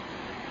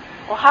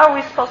 Well, how are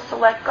we supposed to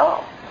let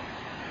go?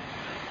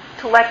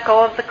 To let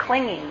go of the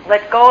clinging,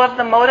 let go of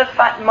the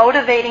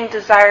motivating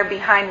desire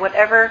behind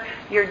whatever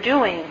you're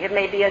doing. It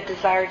may be a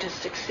desire to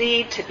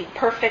succeed, to be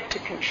perfect, to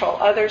control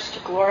others, to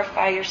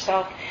glorify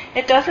yourself.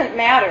 It doesn't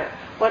matter.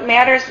 What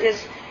matters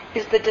is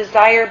the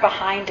desire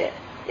behind it.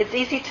 It's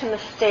easy to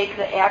mistake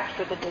the act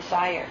for the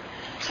desire.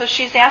 So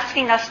she's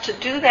asking us to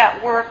do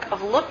that work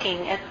of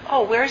looking at,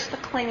 where's the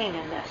clinging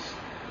in this?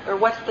 Or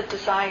what's the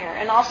desire?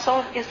 And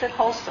also, is it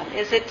wholesome?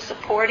 Is it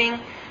supporting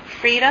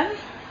freedom?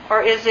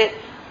 Or is it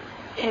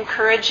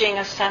encouraging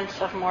a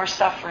sense of more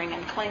suffering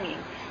and clinging?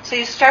 So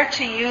you start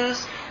to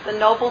use the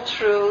Noble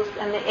Truth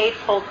and the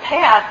Eightfold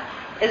Path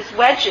as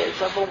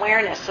wedges of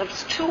awareness,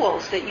 as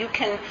tools that you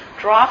can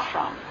draw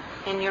from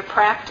in your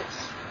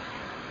practice.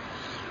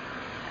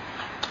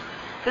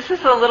 This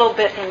is a little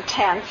bit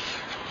intense,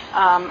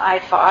 I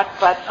thought,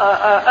 but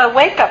a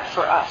wake-up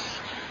for us.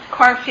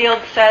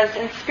 Kornfield says,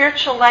 in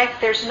spiritual life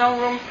there's no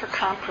room for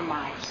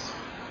compromise.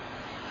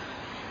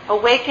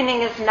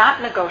 Awakening is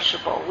not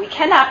negotiable. We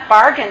cannot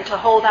bargain to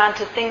hold on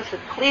to things that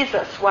please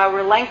us while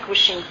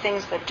relinquishing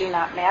things that do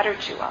not matter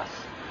to us.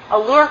 A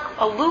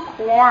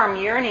lukewarm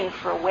yearning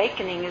for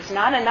awakening is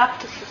not enough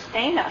to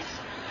sustain us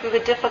through the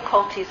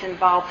difficulties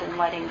involved in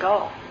letting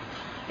go.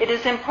 It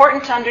is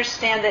important to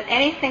understand that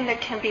anything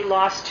that can be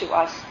lost to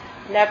us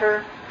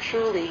never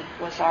truly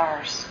was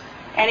ours.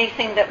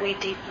 Anything that we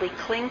deeply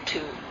cling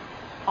to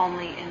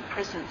only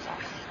imprisons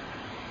us.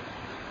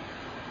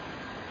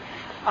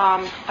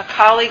 a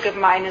colleague of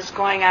mine is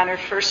going on her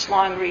first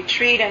long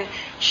retreat, and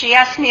she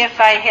asked me if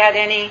I had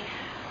any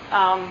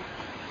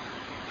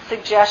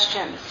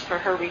suggestions for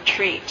her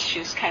retreat. She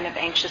was kind of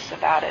anxious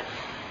about it.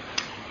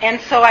 And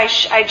so I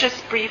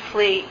just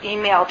briefly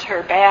emailed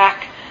her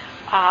back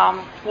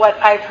what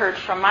I've heard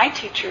from my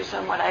teachers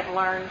and what I've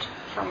learned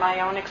from my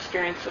own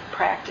experience of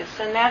practice,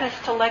 and that is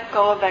to let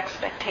go of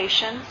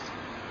expectations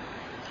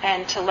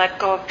and to let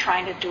go of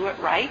trying to do it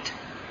right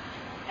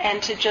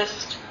and to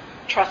just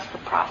trust the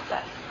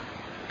process.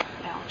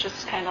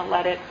 Just kind of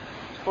let it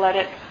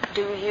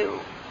do you,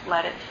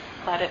 let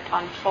it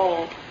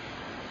unfold.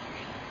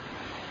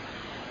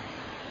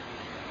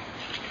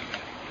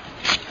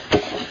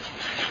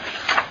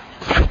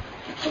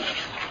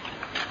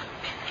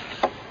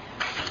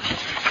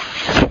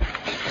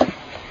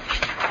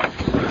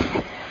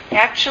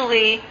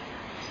 Actually,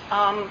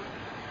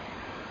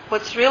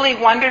 what's really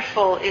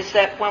wonderful is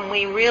that when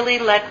we really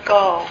let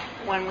go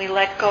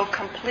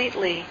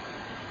completely,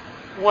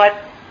 what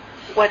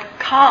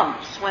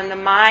comes when the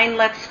mind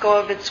lets go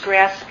of its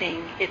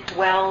grasping, it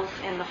dwells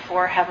in the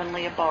four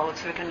heavenly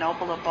abodes, or the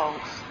noble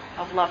abodes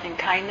of loving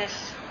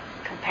kindness,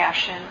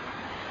 compassion,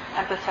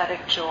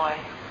 empathetic joy,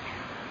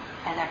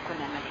 and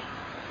equanimity.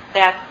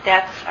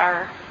 That's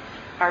our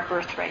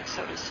birthright,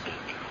 so to speak.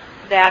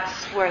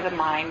 That's where the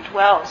mind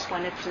dwells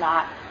when it's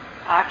not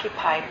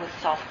occupied with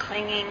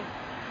self-clinging,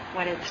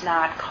 when it's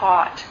not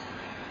caught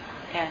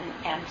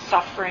and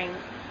suffering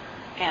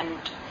and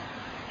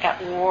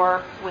at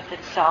war with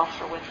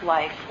itself or with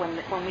life.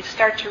 When we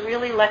start to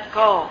really let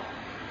go,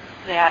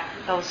 that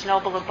those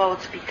noble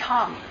abodes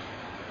become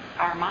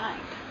our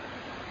mind.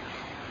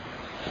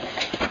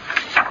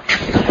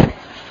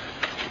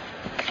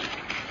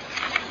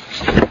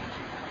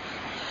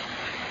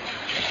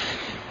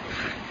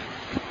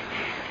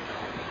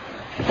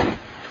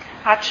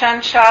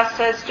 Ajahn Chah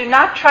says, do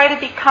not try to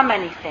become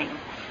anything.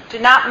 Do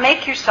not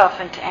make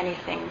yourself into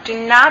anything.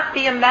 Do not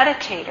be a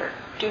meditator.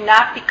 Do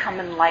not become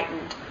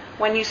enlightened.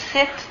 When you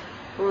sit,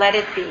 let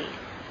it be.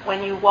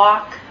 When you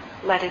walk,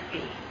 let it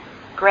be.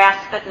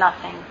 Grasp at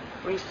nothing.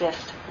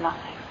 Resist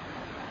nothing.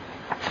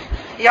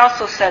 He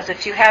also says,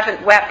 if you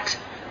haven't wept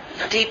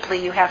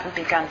deeply, you haven't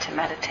begun to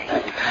meditate.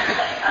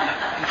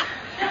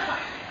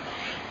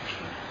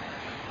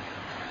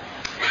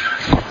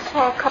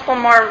 So a couple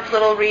more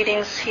little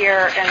readings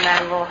here, and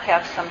then we'll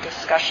have some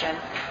discussion.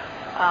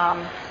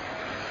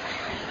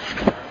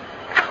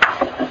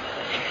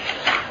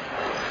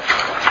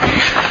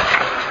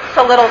 It's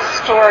a little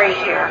story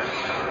here.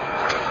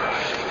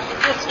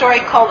 It's a story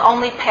called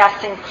Only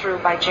Passing Through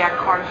by Jack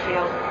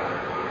Kornfield.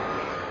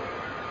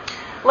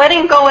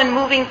 Letting go and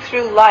moving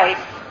through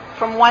life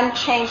from one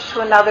change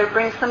to another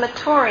brings the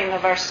maturing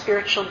of our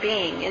spiritual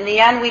being. In the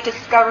end, we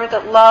discover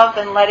that love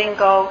and letting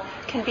go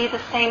can be the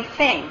same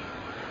thing,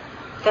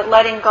 that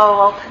letting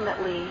go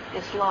ultimately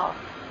is love.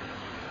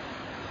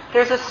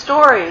 There's a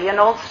story, an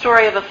old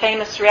story of a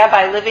famous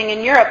rabbi living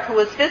in Europe who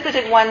was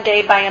visited one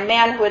day by a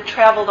man who had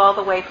traveled all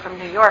the way from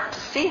New York to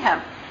see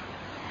him.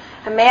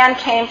 The man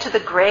came to the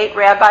great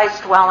rabbi's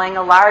dwelling,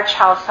 a large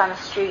house on a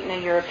street in a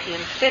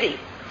European city,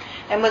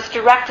 and was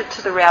directed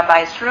to the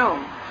rabbi's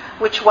room,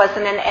 which was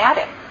in an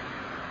attic.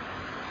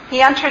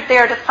 He entered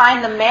there to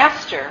find the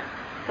master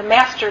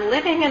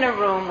living in a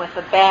room with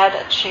a bed,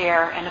 a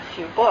chair, and a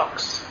few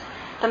books.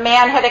 The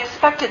man had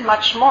expected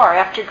much more.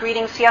 After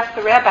greetings, he asked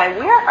the rabbi,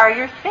 "Where are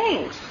your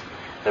things?"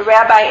 The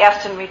rabbi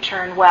asked in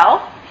return,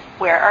 "Well,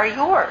 where are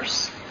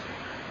yours?"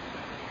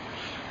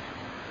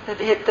 The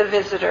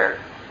visitor.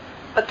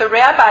 But the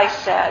rabbi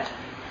said,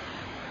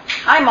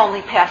 "I'm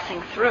only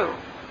passing through."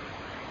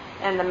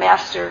 And the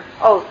master,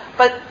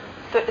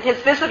 his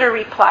visitor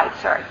replied,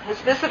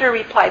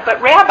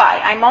 "But Rabbi,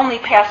 I'm only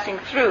passing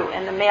through."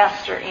 And the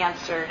master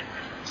answered,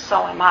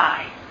 "So am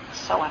I,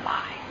 so am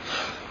I."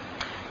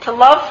 To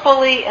love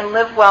fully and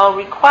live well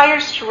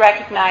requires to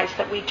recognize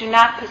that we do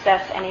not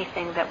possess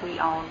anything that we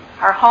own.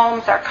 Our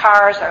homes, our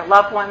cars, our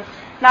loved ones,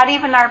 not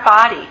even our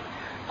body.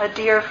 A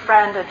dear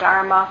friend, a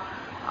Dharma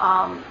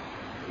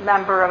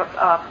member,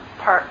 a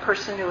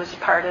person who was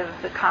part of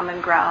the Common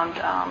Ground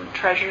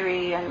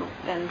treasury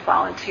and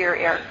volunteer,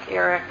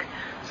 Eric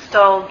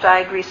Stoll,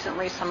 died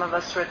recently. Some of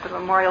us were at the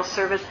memorial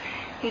service.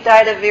 He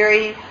died a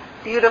very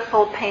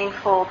beautiful,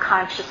 painful,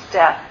 conscious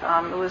death.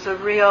 It was a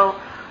real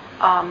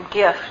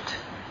gift,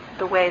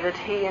 the way that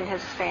he and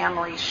his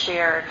family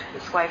shared,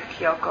 his wife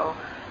Kyoko,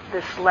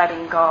 this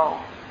letting go,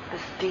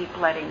 this deep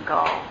letting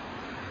go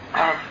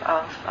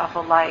of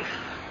a life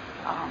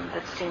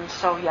that seemed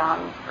so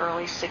young,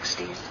 early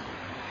 60s.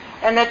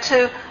 And that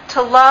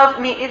to love,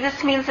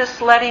 this means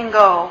this letting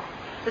go,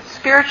 that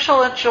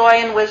spiritual joy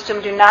and wisdom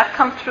do not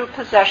come through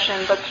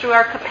possession, but through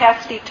our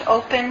capacity to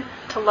open,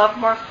 to love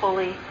more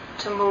fully,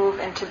 to move,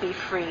 and to be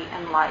free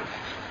in life.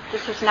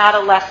 This is not a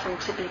lesson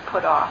to be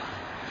put off.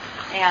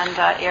 And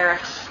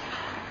Eric's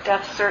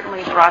death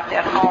certainly brought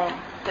that home,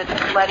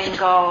 that letting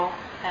go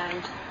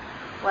and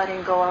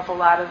letting go of a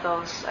lot of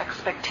those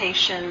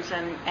expectations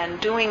and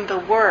doing the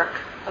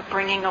work of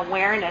bringing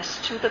awareness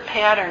to the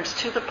patterns,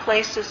 to the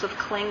places of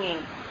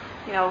clinging,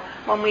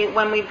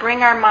 When we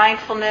bring our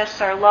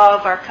mindfulness, our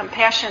love, our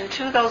compassion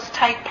to those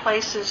tight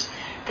places,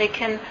 they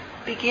can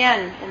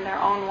begin in their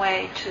own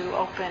way to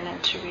open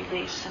and to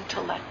release and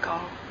to let go.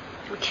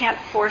 We can't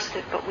force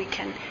it, but we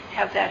can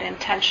have that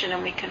intention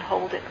and we can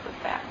hold it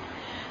with that.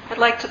 I'd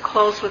like to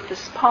close with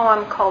this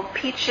poem called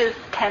Peaches,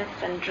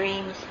 Tents, and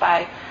Dreams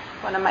by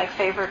one of my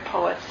favorite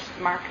poets,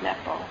 Mark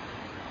Nepo.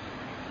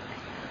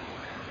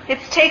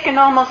 It's taken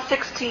almost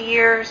 60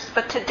 years,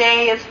 but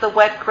today as the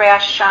wet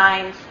grass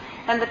shines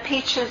and the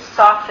peaches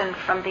soften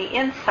from the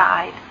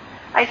inside,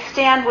 I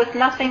stand with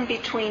nothing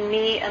between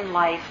me and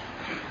life.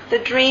 The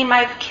dream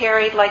I've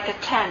carried like a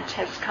tent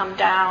has come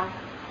down.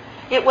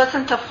 It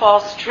wasn't a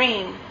false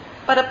dream,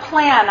 but a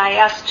plan I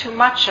asked too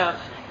much of,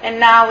 and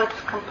now it's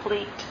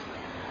complete.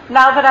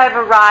 Now that I've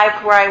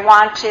arrived where I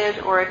wanted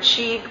or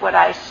achieved what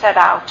I set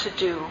out to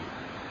do,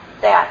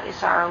 that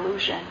is our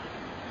illusion.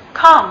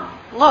 Come,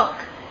 look,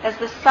 as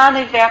the sun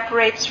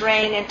evaporates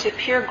rain into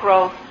pure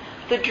growth,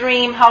 the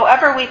dream,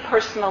 however we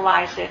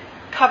personalize it,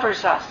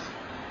 covers us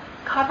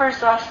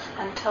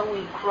until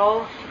we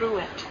grow through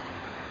it.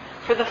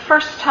 For the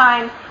first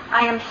time,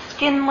 I am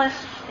skinless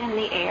in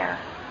the air.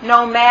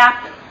 No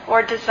map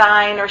or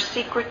design or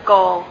secret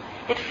goal.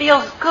 It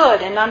feels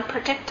good and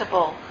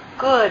unpredictable,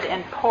 good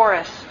and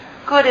porous,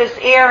 good as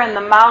air in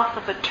the mouth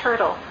of a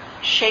turtle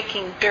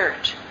shaking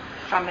dirt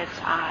from its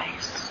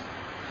eyes.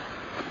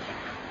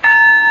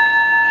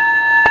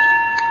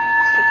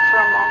 Sit for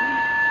a moment.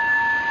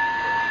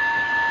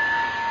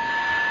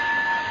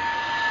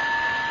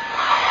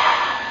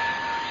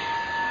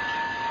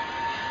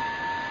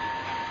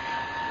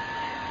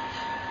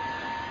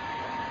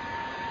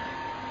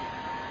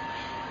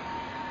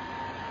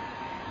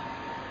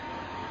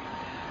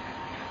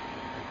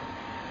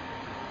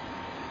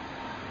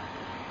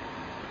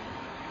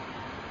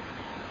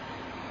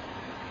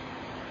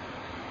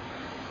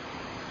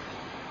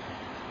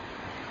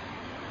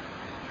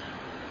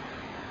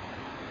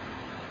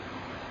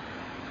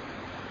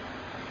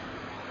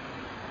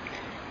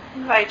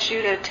 I invite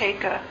you to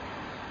take a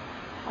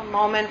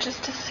moment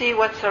just to see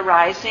what's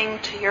arising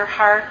to your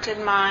heart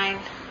and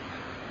mind,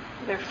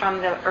 either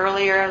from the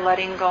earlier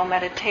letting go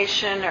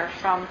meditation or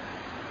from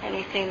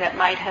anything that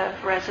might have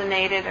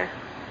resonated or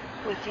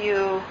with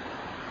you,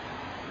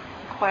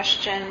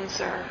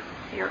 questions or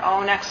your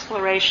own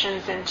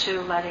explorations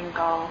into letting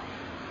go.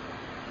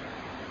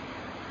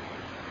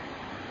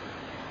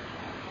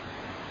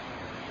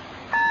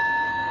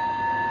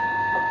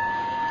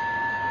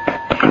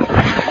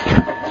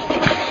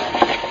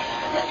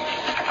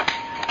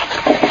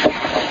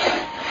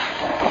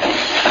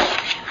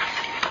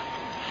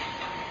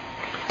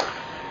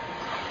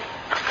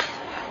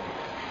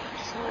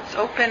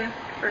 Open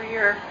for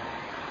your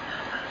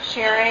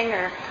sharing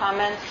or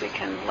comments. We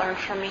can learn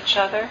from each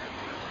other.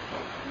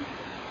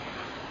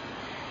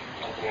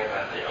 Thinking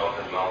about the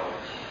open moment.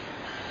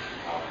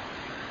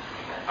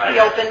 The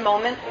open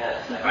moment?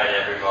 Yes, I find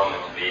every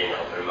moment to be an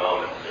open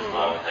moment as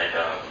long as I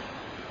don't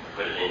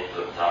put an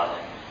influence on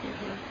it.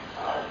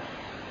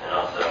 And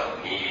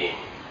also meeting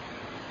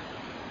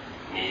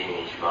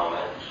each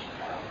moment,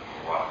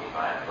 walking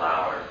by a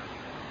flower,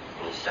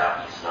 and you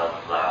stop to smell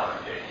the flower.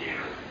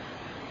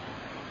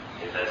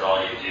 If that's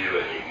all you do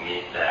and you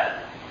meet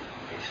that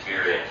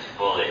experience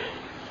fully,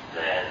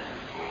 then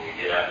when you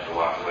get up to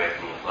walk away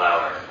from the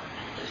flower,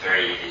 it's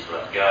very easy to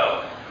let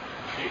go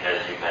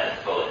because you've met it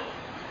fully.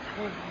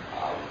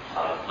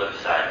 On the flip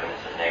side, when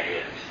it's a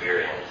negative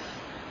experience,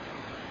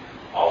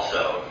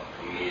 also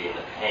meeting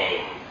the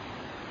pain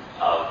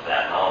of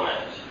that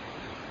moment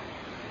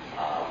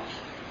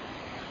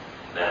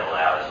then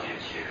allows you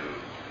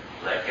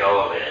to let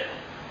go of it.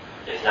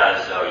 It's not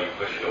as though you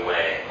push it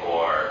away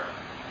or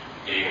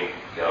it even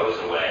goes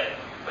away,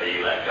 but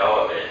you let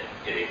go of it.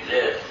 It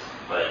exists,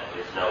 but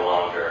it's no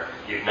longer,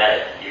 you've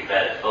met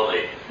it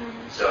fully,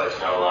 so it's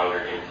no longer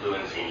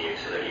influencing you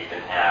so that you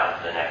can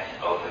have the next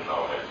open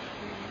moment,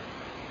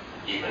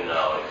 even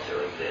though it still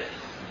exists,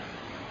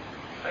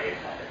 but you've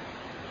had it.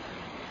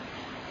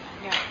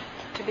 Yeah,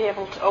 to be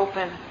able to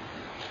open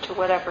to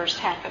whatever's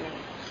happening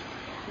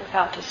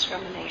without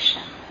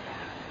discrimination,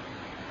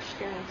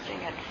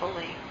 experiencing it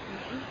fully.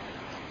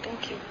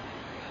 Thank you.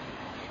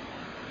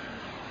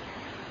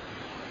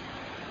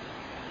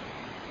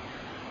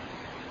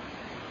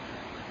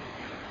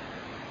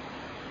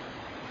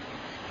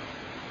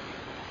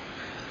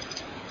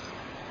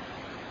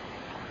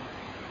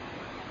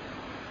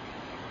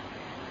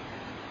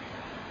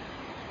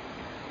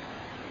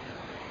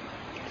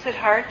 Is it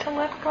hard to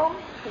let go?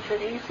 Is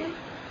it easy?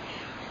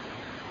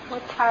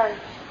 What's hard?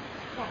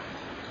 Yeah.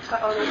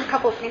 Oh, there's a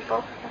couple of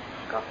people.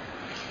 Go.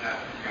 Yeah,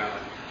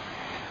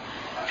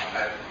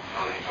 I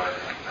really enjoyed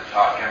the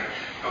talk, and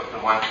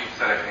the one piece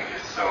that I think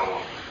is so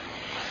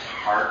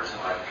hard to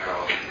let go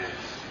is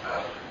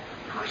the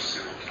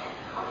pursuit of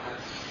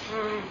purpose,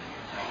 and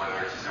whether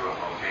it's through a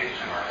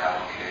vocation or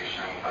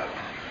avocation, but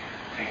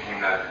thinking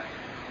that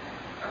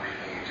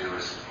everything you do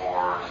is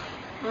for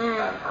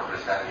that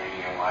purpose, that meaning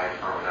in life,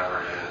 or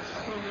whatever it is.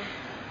 And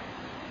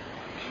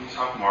can you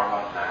talk more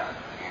about that?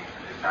 I mean,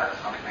 that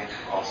something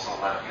to also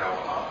let go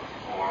of?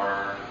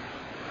 Or,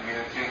 I mean,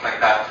 it seems like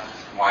that's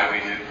why we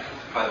do this,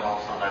 but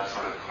also that's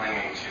sort of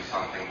clinging to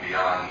something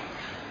beyond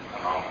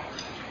the moment.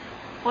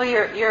 Well,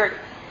 you're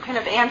kind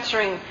of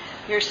answering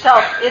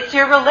yourself. It's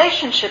your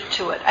relationship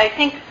to it. I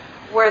think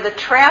where the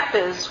trap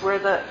is, where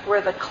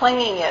the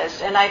clinging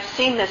is, and I've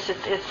seen this,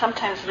 it's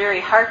sometimes very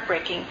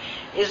heartbreaking,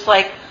 is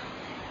like,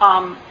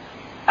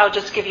 I'll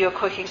just give you a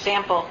quick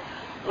example.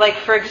 Like,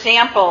 for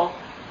example,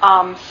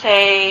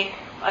 say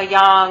a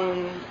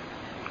young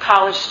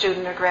college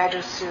student or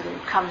graduate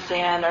student comes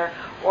in,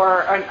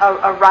 or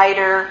a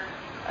writer,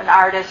 an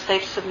artist,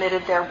 they've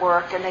submitted their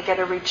work and they get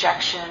a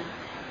rejection.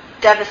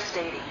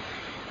 Devastating.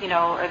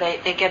 Or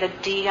they get a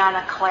D on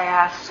a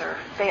class,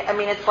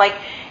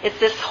 it's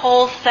this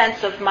whole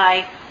sense of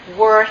my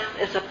worth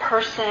as a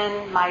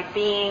person, my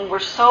being. We're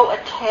so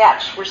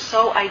attached, we're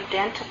so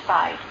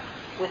identified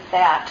with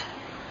that.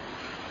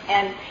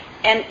 And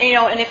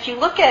if you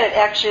look at it,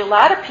 actually, a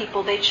lot of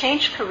people, they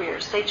change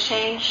careers, they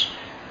change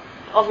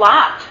a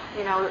lot.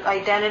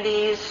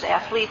 Identities,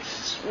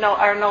 athletes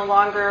are no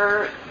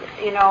longer,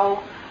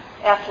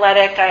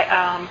 athletic.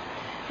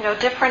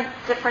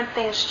 Different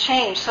things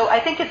change. So I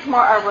think it's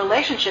more our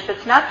relationship.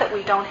 It's not that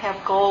we don't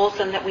have goals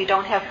and that we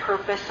don't have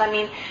purpose. I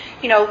mean,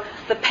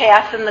 the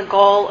path and the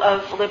goal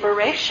of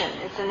liberation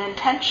is an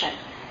intention,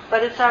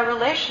 but it's our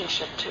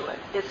relationship to it.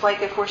 It's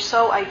like if we're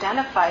so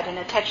identified and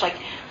attached, like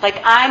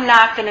I'm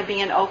not going to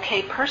be an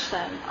okay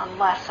person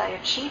unless I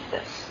achieve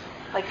this.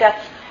 Like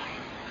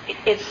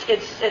it's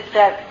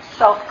that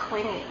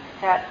self-clinging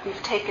that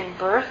we've taken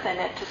birth in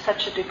it to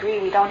such a degree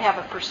we don't have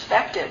a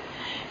perspective.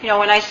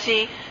 When I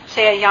see,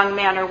 say, a young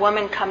man or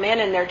woman come in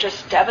and they're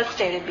just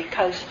devastated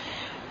because,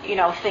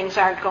 things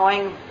aren't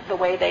going the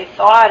way they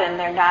thought, and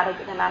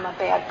and I'm a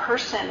bad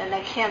person, and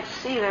they can't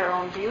see their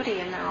own beauty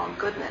and their own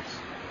goodness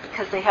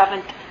because they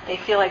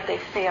feel like they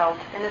failed.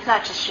 And it's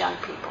not just young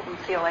people. We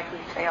feel like we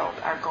failed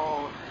our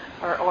goal,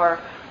 or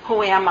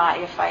who am I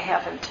if I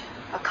haven't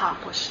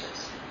accomplished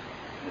this,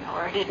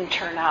 or it didn't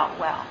turn out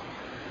well.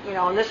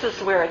 And this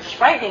is where it's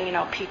frightening.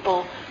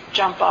 People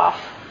jump off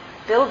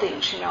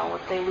buildings,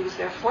 if they lose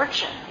their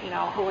fortune,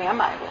 who am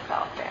I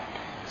without that?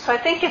 So I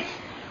think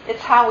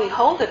it's how we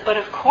hold it. But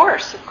of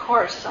course,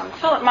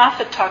 Philip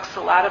Moffat talks a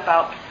lot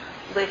about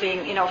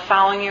living,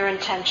 following your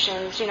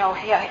intentions.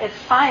 It's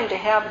fine to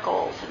have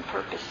goals and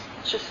purpose.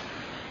 It's just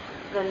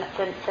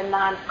the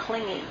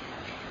non-clinging,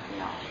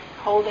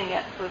 holding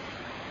it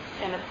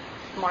in a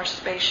more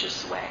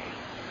spacious way.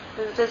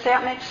 Does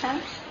that make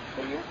sense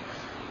for you?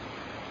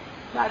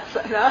 Not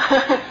so, no?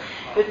 I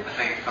think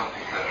it's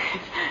something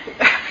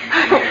that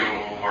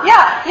continue or...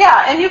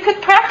 Yeah, and you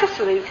could practice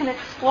with it. You can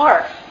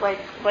explore,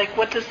 like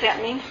what does that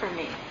mean for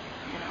me?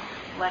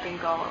 Letting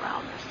go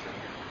around this.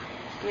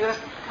 Do you have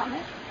a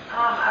comment?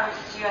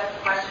 You asked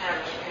the question of,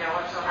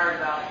 what's so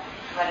hard about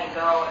letting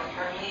go. And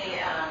for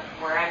me,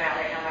 where I'm at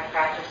right now, my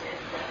practice is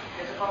the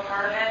physical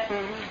part of it.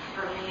 Mm-hmm.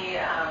 For me,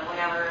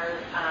 whenever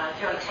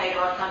feeling tight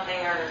about something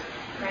or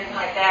anything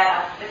like that,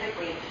 I'll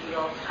physically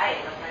feel tight,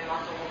 like my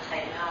muscles will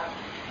tighten up.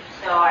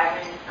 So I've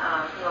been,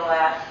 for the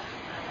last,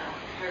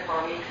 3 or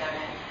 4 weeks, I've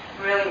been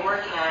really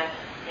working on,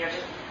 just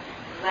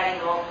letting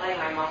go, letting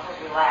my muscles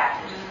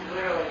relax, and just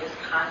literally just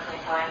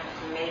constantly telling them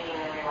to making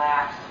them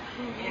relax.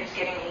 And it's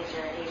getting easier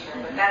and easier.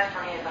 But that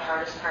for me is the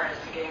hardest part, is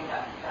to getting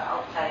the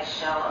outside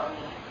shell of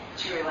me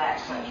to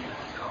relax so I can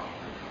let go.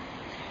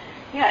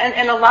 Yeah,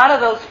 and a lot of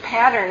those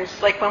patterns,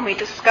 like when we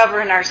discover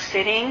in our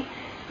sitting,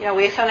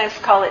 we sometimes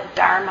call it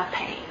Dharma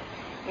pain.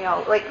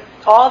 Like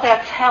all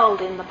that's held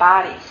in the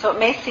body. So it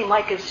may seem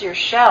like it's your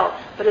shell,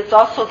 but it's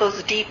also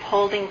those deep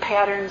holding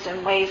patterns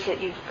and ways that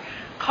you've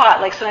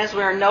caught. Like sometimes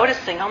we're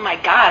noticing, oh my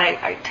God,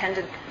 I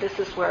tended, this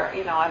is where,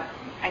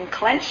 I'm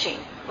clenching.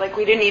 Like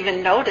we didn't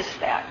even notice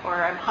that.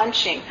 Or I'm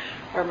hunching,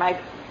 or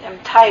I'm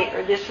tight,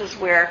 or this is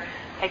where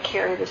I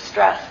carry the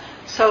stress.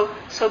 So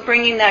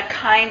bringing that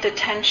kind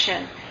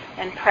attention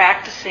and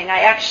practicing.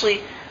 I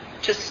actually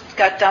just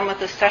got done with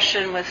a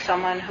session with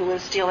someone who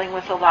was dealing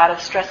with a lot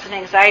of stress and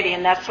anxiety,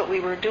 and that's what we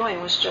were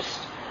doing, was just,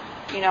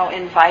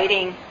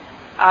 inviting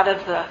out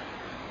of the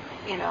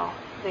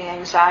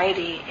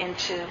anxiety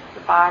into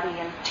the body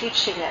and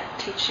teaching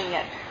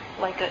it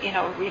like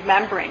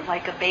remembering,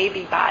 like a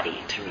baby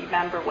body, to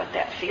remember what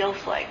that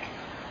feels like,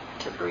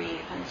 to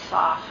breathe and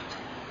soft.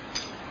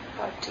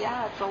 But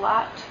yeah, it's a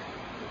lot.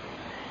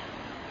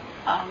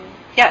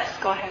 Yes,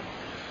 go ahead.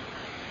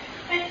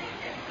 I think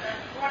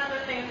one of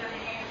the things that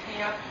hangs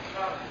me up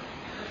about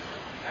this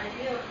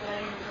idea of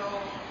letting go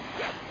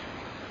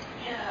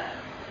in a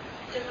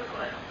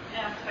difficult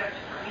aspect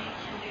for me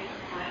can be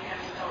my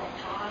adult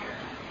daughter.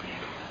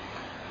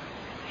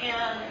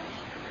 And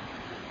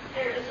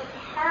there is a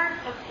part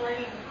of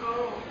letting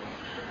go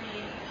for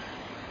me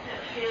that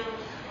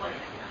feels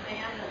like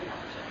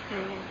abandonment.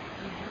 Mm-hmm.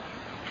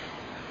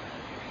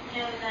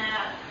 And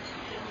that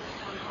feels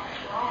somehow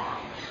wrong.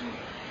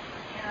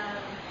 And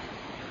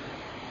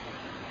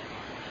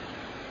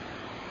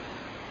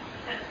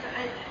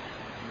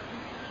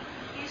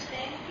you say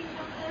anything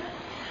about that?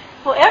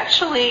 Well,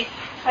 actually,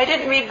 I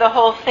didn't read the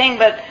whole thing,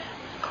 but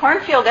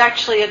Cornfield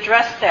actually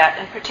addressed that,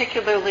 and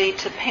particularly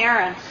to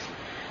parents,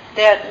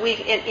 that we,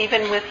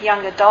 even with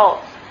young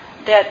adults,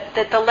 that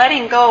the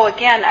letting go,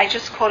 again, I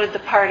just quoted the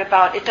part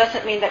about it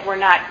doesn't mean that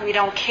we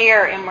don't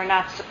care and we're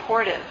not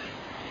supportive.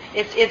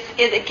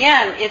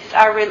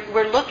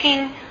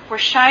 We're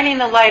shining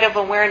the light of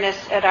awareness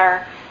at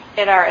our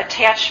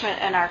attachment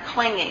and our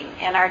clinging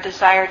and our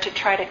desire to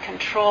try to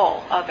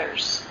control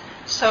others.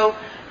 So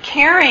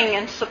caring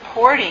and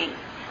supporting,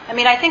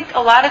 I think a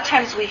lot of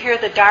times we hear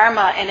the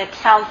Dharma and it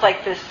sounds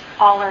like this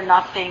all or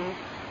nothing,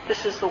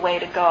 this is the way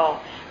to go.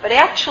 But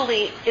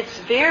actually,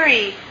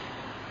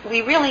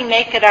 we really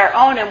make it our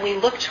own, and we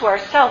look to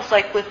ourselves,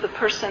 like with the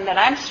person that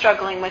I'm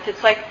struggling with.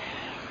 It's like,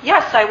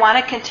 yes, I want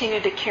to continue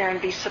to care and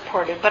be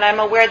supportive, but I'm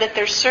aware that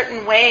there's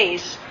certain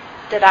ways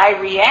that I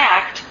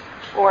react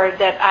or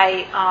that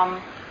I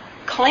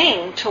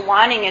cling to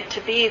wanting it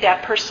to be,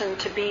 that person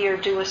to be or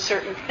do a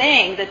certain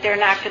thing, that they're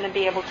not going to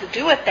be able to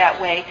do it that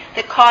way,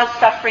 that cause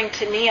suffering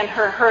to me and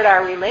hurt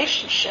our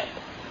relationship.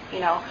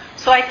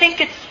 So I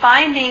think it's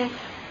finding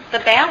the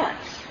balance,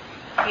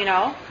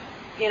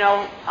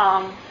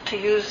 to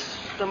use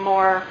the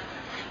more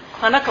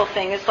clinical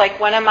thing. It's like,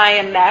 when am I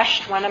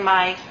enmeshed? When am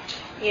I,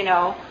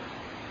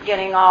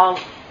 getting all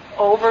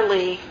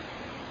overly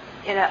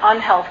in an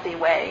unhealthy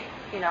way,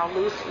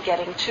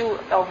 getting too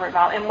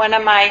overinvolved? And when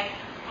am I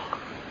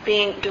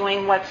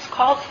doing what's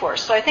called for?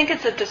 So I think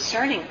it's a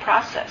discerning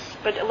process.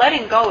 But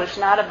letting go is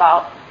not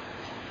about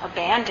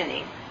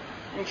abandoning.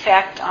 In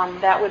fact,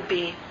 that would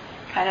be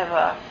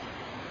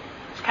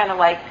it's kind of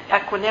like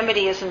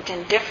equanimity isn't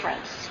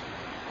indifference,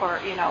 or,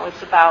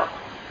 it's about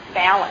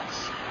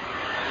balance.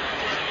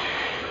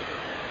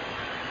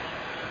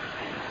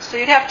 So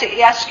you'd have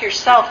to ask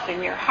yourself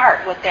in your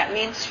heart what that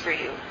means for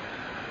you.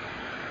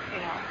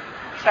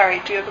 Sorry,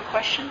 do you have a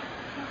question?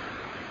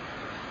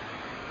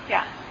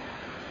 Yeah.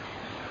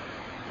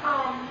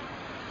 I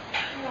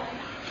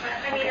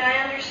mean, I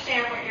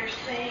understand what you're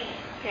saying.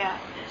 Yeah.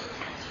 It's just,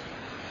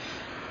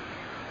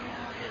 it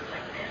feels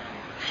like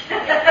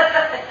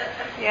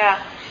that. Yeah.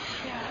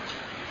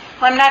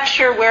 Well, I'm not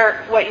sure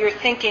what you're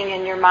thinking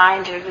in your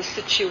mind or the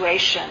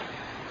situation.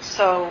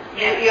 So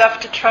you have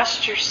to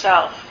trust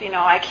yourself.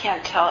 I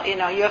can't tell.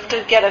 You have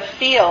to get a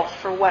feel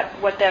for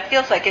what that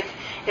feels like.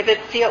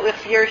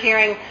 If you're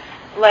hearing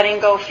letting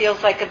go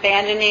feels like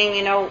abandoning,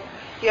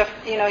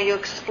 you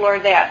explore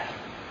that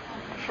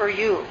for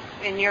you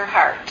in your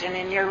heart and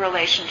in your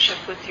relationship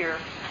with your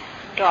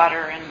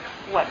daughter and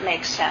what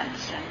makes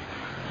sense. And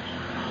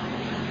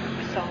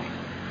so,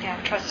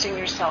 trusting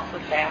yourself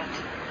with that.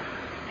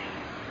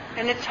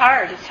 And it's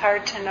hard. It's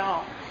hard to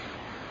know.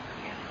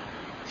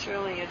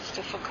 It's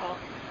difficult.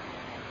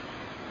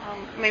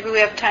 Maybe we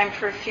have time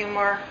for a few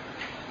more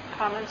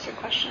comments or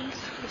questions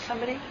with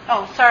somebody.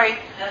 Oh, sorry.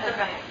 That's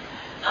okay.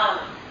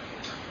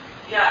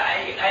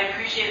 I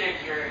appreciated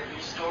your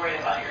story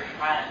about your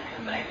friend,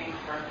 because I think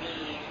for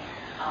me,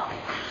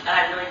 and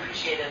I really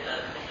appreciated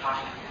the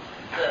talk,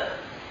 the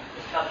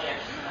subject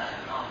and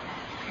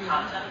the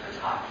content of the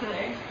talk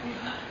today.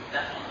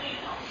 Definitely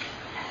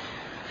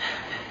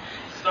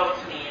spoke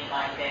to me in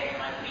my day, in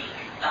my week.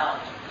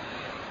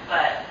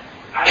 But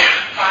I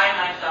find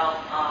myself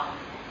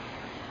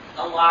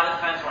a lot of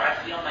times where I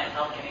feel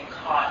myself getting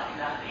caught and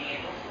not being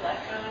able to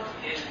let go,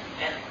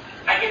 and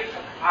I get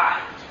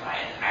surprised by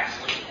it,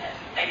 actually.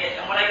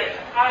 And what I get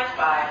surprised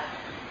by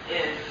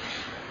is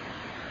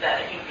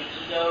that I think the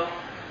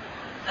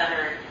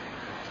ego-centered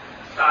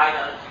side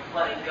of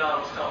letting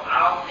go. So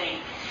I'll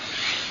think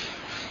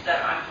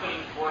that I'm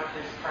putting forth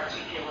this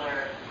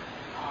particular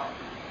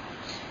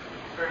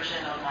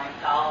version of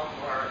myself,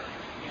 or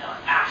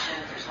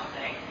actions or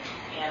something,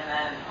 and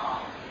then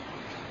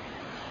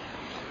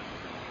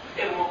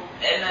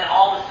and then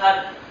all of a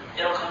sudden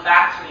it'll come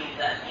back to me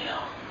that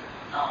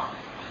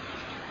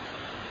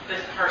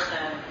this person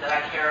that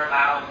I care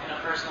about in a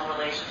personal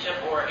relationship,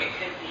 or it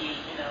could be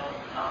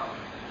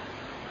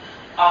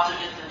also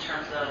just in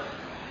terms of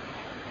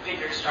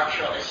bigger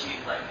structural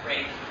issues like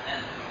race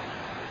and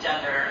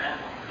gender and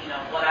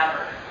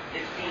whatever,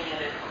 is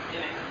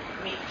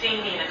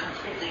seeing me in a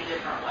completely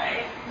different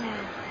way.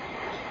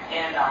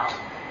 And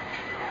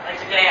like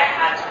today I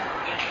had just an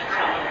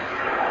instantaneous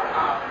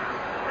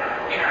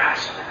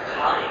interaction with a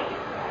colleague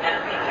at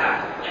a feedback,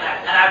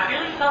 and I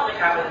really felt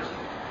like I was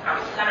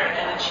centered,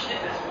 and then she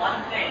did this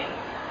one thing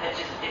that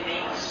it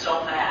made me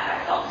so mad. I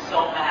felt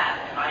so mad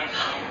in my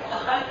entire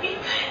body,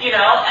 and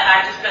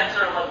I just been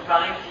sort of like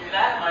running through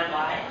that in my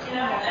mind,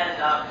 and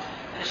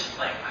it's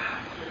just like, wow,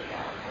 you really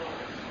gotta feel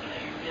this,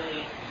 you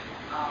really,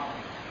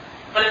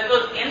 but it's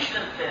those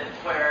instances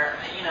where,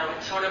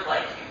 it's sort of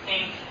like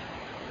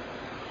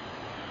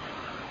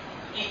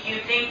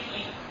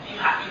you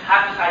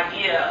have this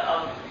idea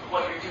of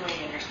what you're doing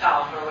in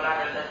yourself or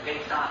whatever that's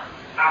based on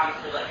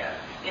obviously like a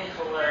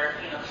insular,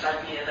 this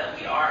idea that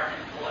we are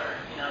insular,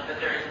 that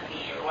there is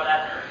me or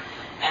whatever,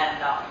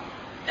 and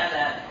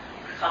then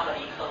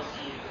somebody close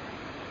to you,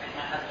 like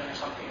my husband or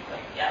something, is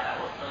like, yeah, that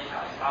wasn't really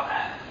how I saw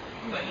that,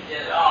 but you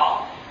did it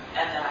all,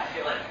 and then I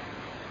feel like,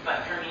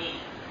 but for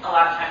me, a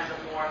lot of times the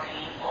more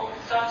painful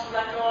stuff to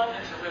let go of, and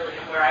to really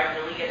where I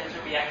really get into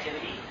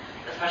reactivity,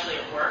 especially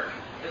at work,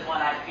 is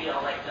when I feel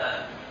like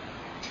the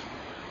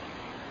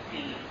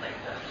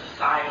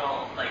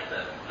societal, like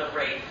the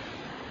race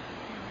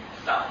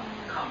stuff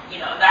come,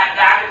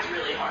 that is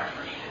really hard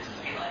for me to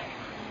just be like,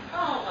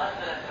 oh,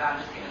 I'm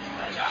just going to do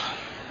my job.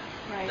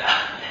 Right. So.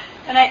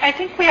 And I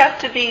think we have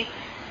to be,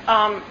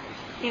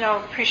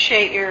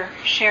 appreciate your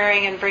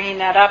sharing and bringing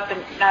that up,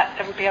 and not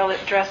be able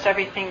to address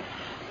everything,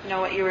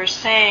 what you were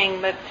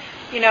saying. But,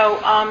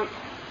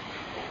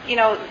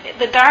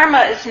 the Dharma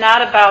is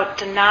not about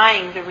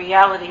denying the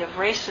reality of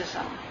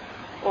racism,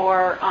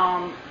 or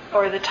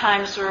the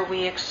times where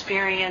we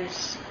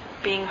experience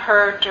being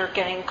hurt or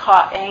getting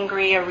caught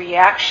angry, a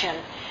reaction.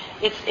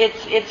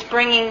 It's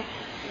bringing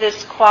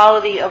this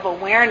quality of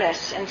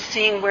awareness and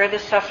seeing where the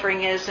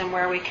suffering is and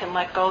where we can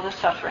let go of the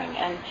suffering.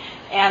 And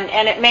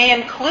it may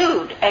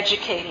include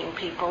educating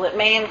people. It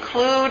may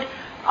include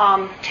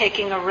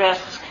taking a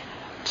risk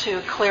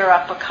to clear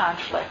up a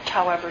conflict,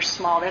 however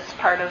small. That's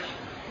part of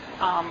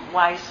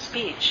wise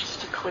speech, is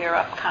to clear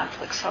up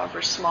conflicts,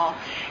 however small.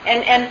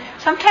 And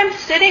sometimes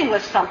sitting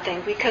with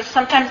something, because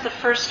sometimes the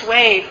first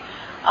wave,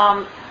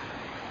 I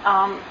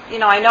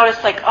notice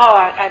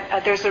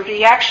there's a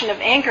reaction of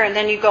anger, and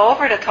then you go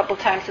over it a couple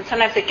times, and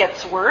sometimes it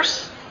gets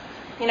worse,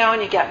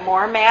 and you get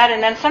more mad,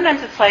 and then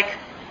sometimes it's like,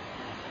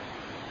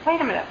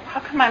 wait a minute, how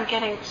come I'm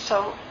getting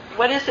so,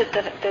 what is it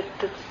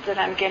that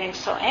I'm getting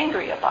so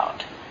angry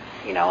about?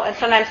 And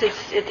sometimes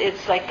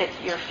it's like that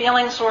your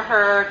feelings were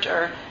hurt,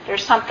 or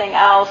there's something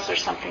else, or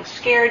something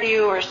scared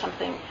you, or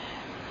something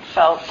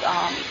felt,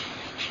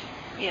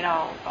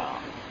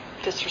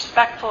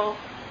 disrespectful.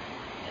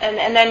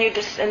 And then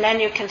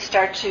you can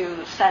start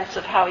to sense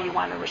of how you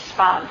want to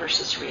respond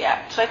versus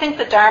react. So I think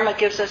the Dharma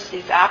gives us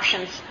these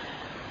options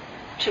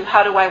to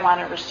how do I want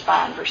to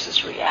respond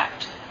versus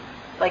react.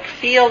 Like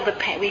feel the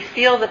pain. We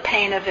feel the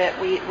pain of it.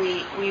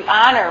 We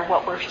honor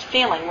what we're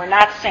feeling. We're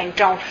not saying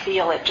don't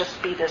feel it.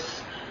 Just be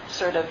this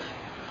sort of.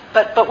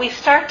 But we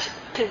start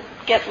to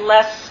get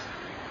less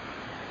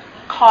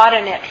caught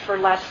in it for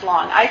less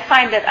long. I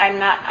find that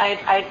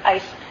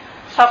I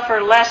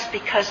suffer less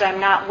because I'm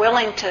not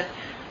willing to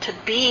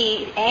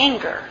be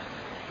anger.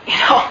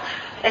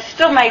 I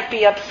still might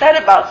be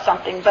upset about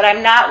something, but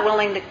I'm not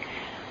willing to,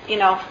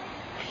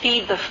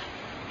 feed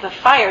the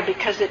fire,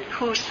 because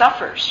who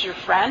suffers, your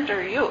friend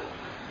or you,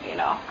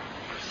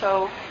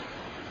 So,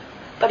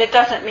 but it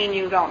doesn't mean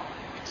you don't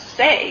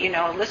say,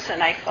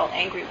 listen, I felt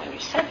angry when you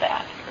said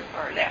that,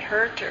 or that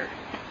hurt, or,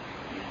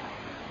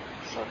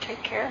 so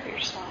take care of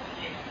yourself.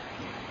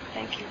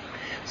 Thank you.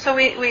 So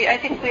I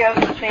think we have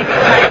maybe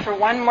time for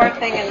one more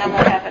thing, and then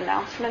we'll have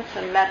announcements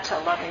and metta,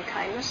 loving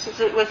kindness.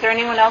 Was there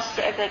anyone else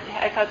that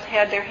I thought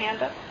had their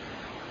hand up?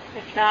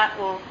 If not,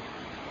 we'll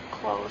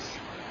close.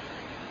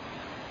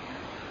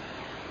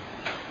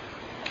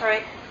 All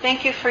right.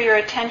 Thank you for your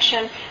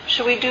attention.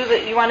 Should we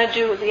you want to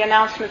do the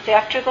announcements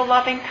after the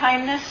loving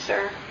kindness,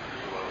 or?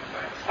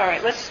 All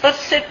right. Let's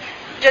sit.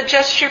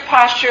 Adjust your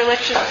posture.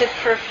 Let's just sit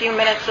for a few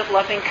minutes of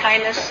loving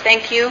kindness.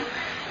 Thank you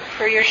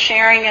for your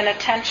sharing and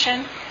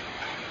attention.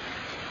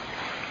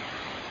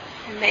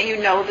 And may you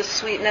know the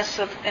sweetness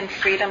and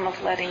freedom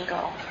of letting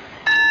go.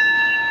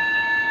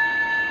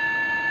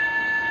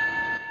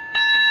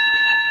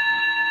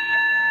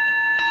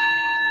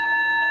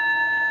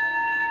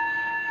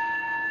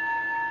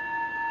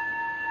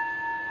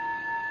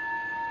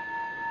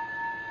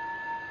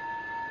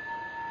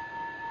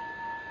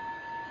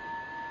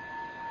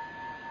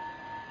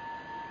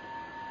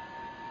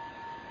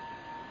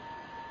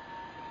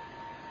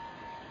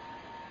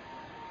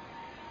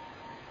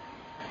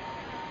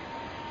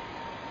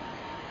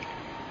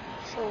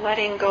 So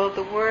letting go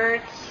the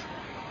words,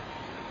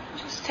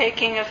 just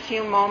taking a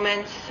few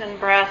moments and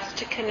breaths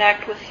to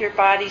connect with your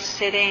body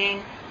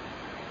sitting,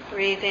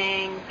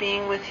 breathing,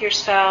 being with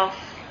yourself,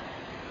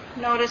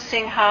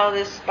 noticing how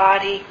this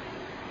body,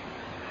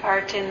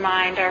 heart and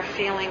mind are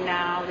feeling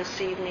now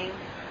this evening.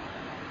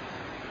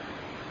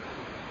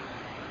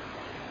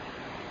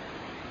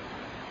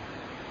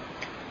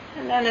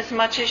 And then as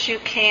much as you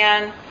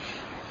can,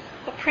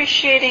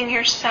 appreciating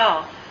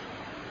yourself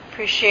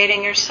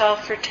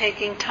for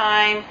taking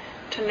time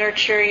to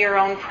nurture your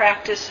own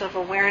practice of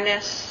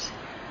awareness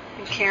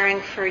and caring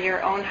for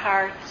your own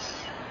hearts.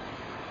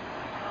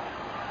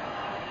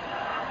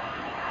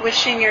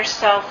 Wishing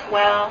yourself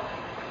well.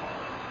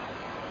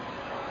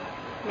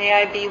 May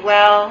I be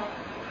well,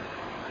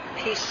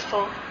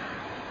 peaceful,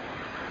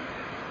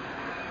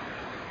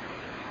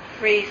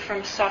 free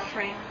from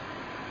suffering.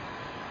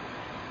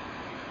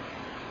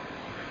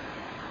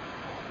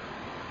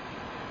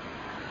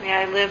 May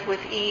I live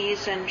with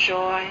ease and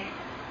joy,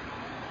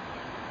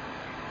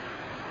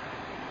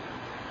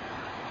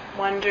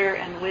 wonder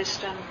and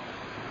wisdom.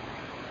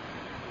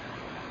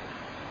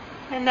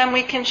 And then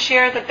we can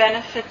share the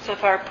benefits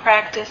of our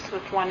practice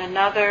with one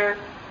another,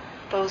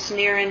 those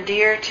near and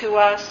dear to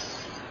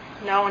us,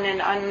 known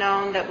and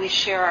unknown that we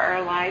share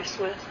our lives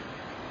with.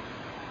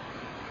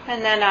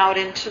 And then out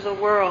into the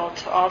world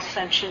to all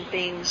sentient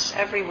beings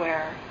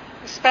everywhere,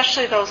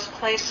 especially those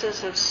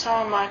places of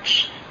so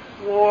much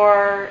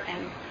war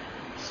and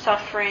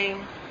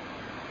suffering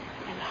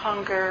and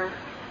hunger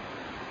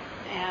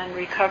and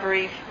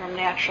recovery from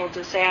natural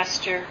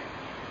disaster.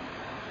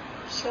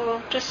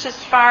 So just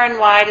as far and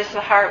wide as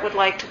the heart would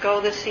like to go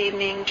this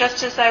evening,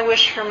 just as I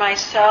wish for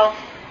myself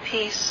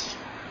peace,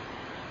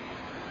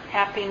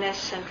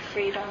 happiness, and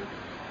freedom,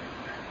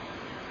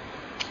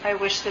 I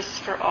wish this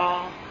for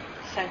all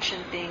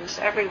sentient beings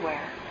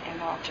everywhere in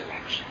all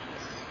directions.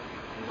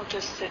 And we'll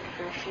just sit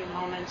for a few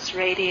moments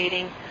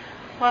radiating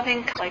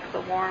loving like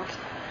the warmth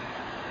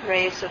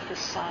rays of the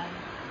sun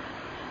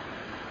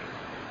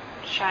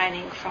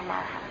shining from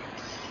our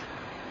hearts.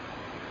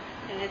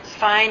 And it's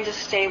fine to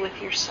stay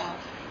with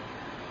yourself.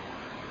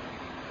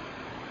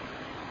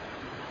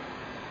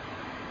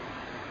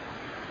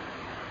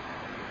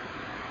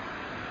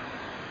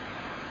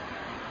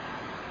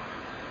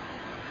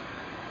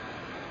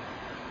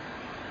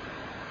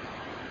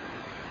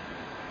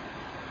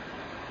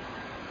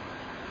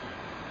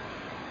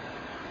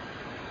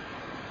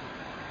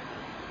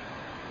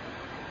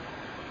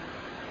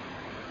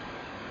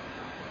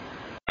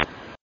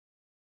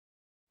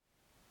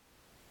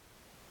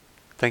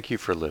 Thank you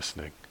for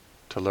listening.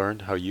 To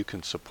learn how you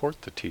can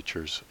support the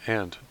teachers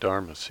and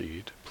Dharma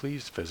Seed,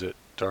 please visit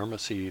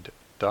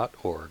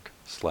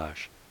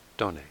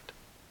dharmaseed.org/donate.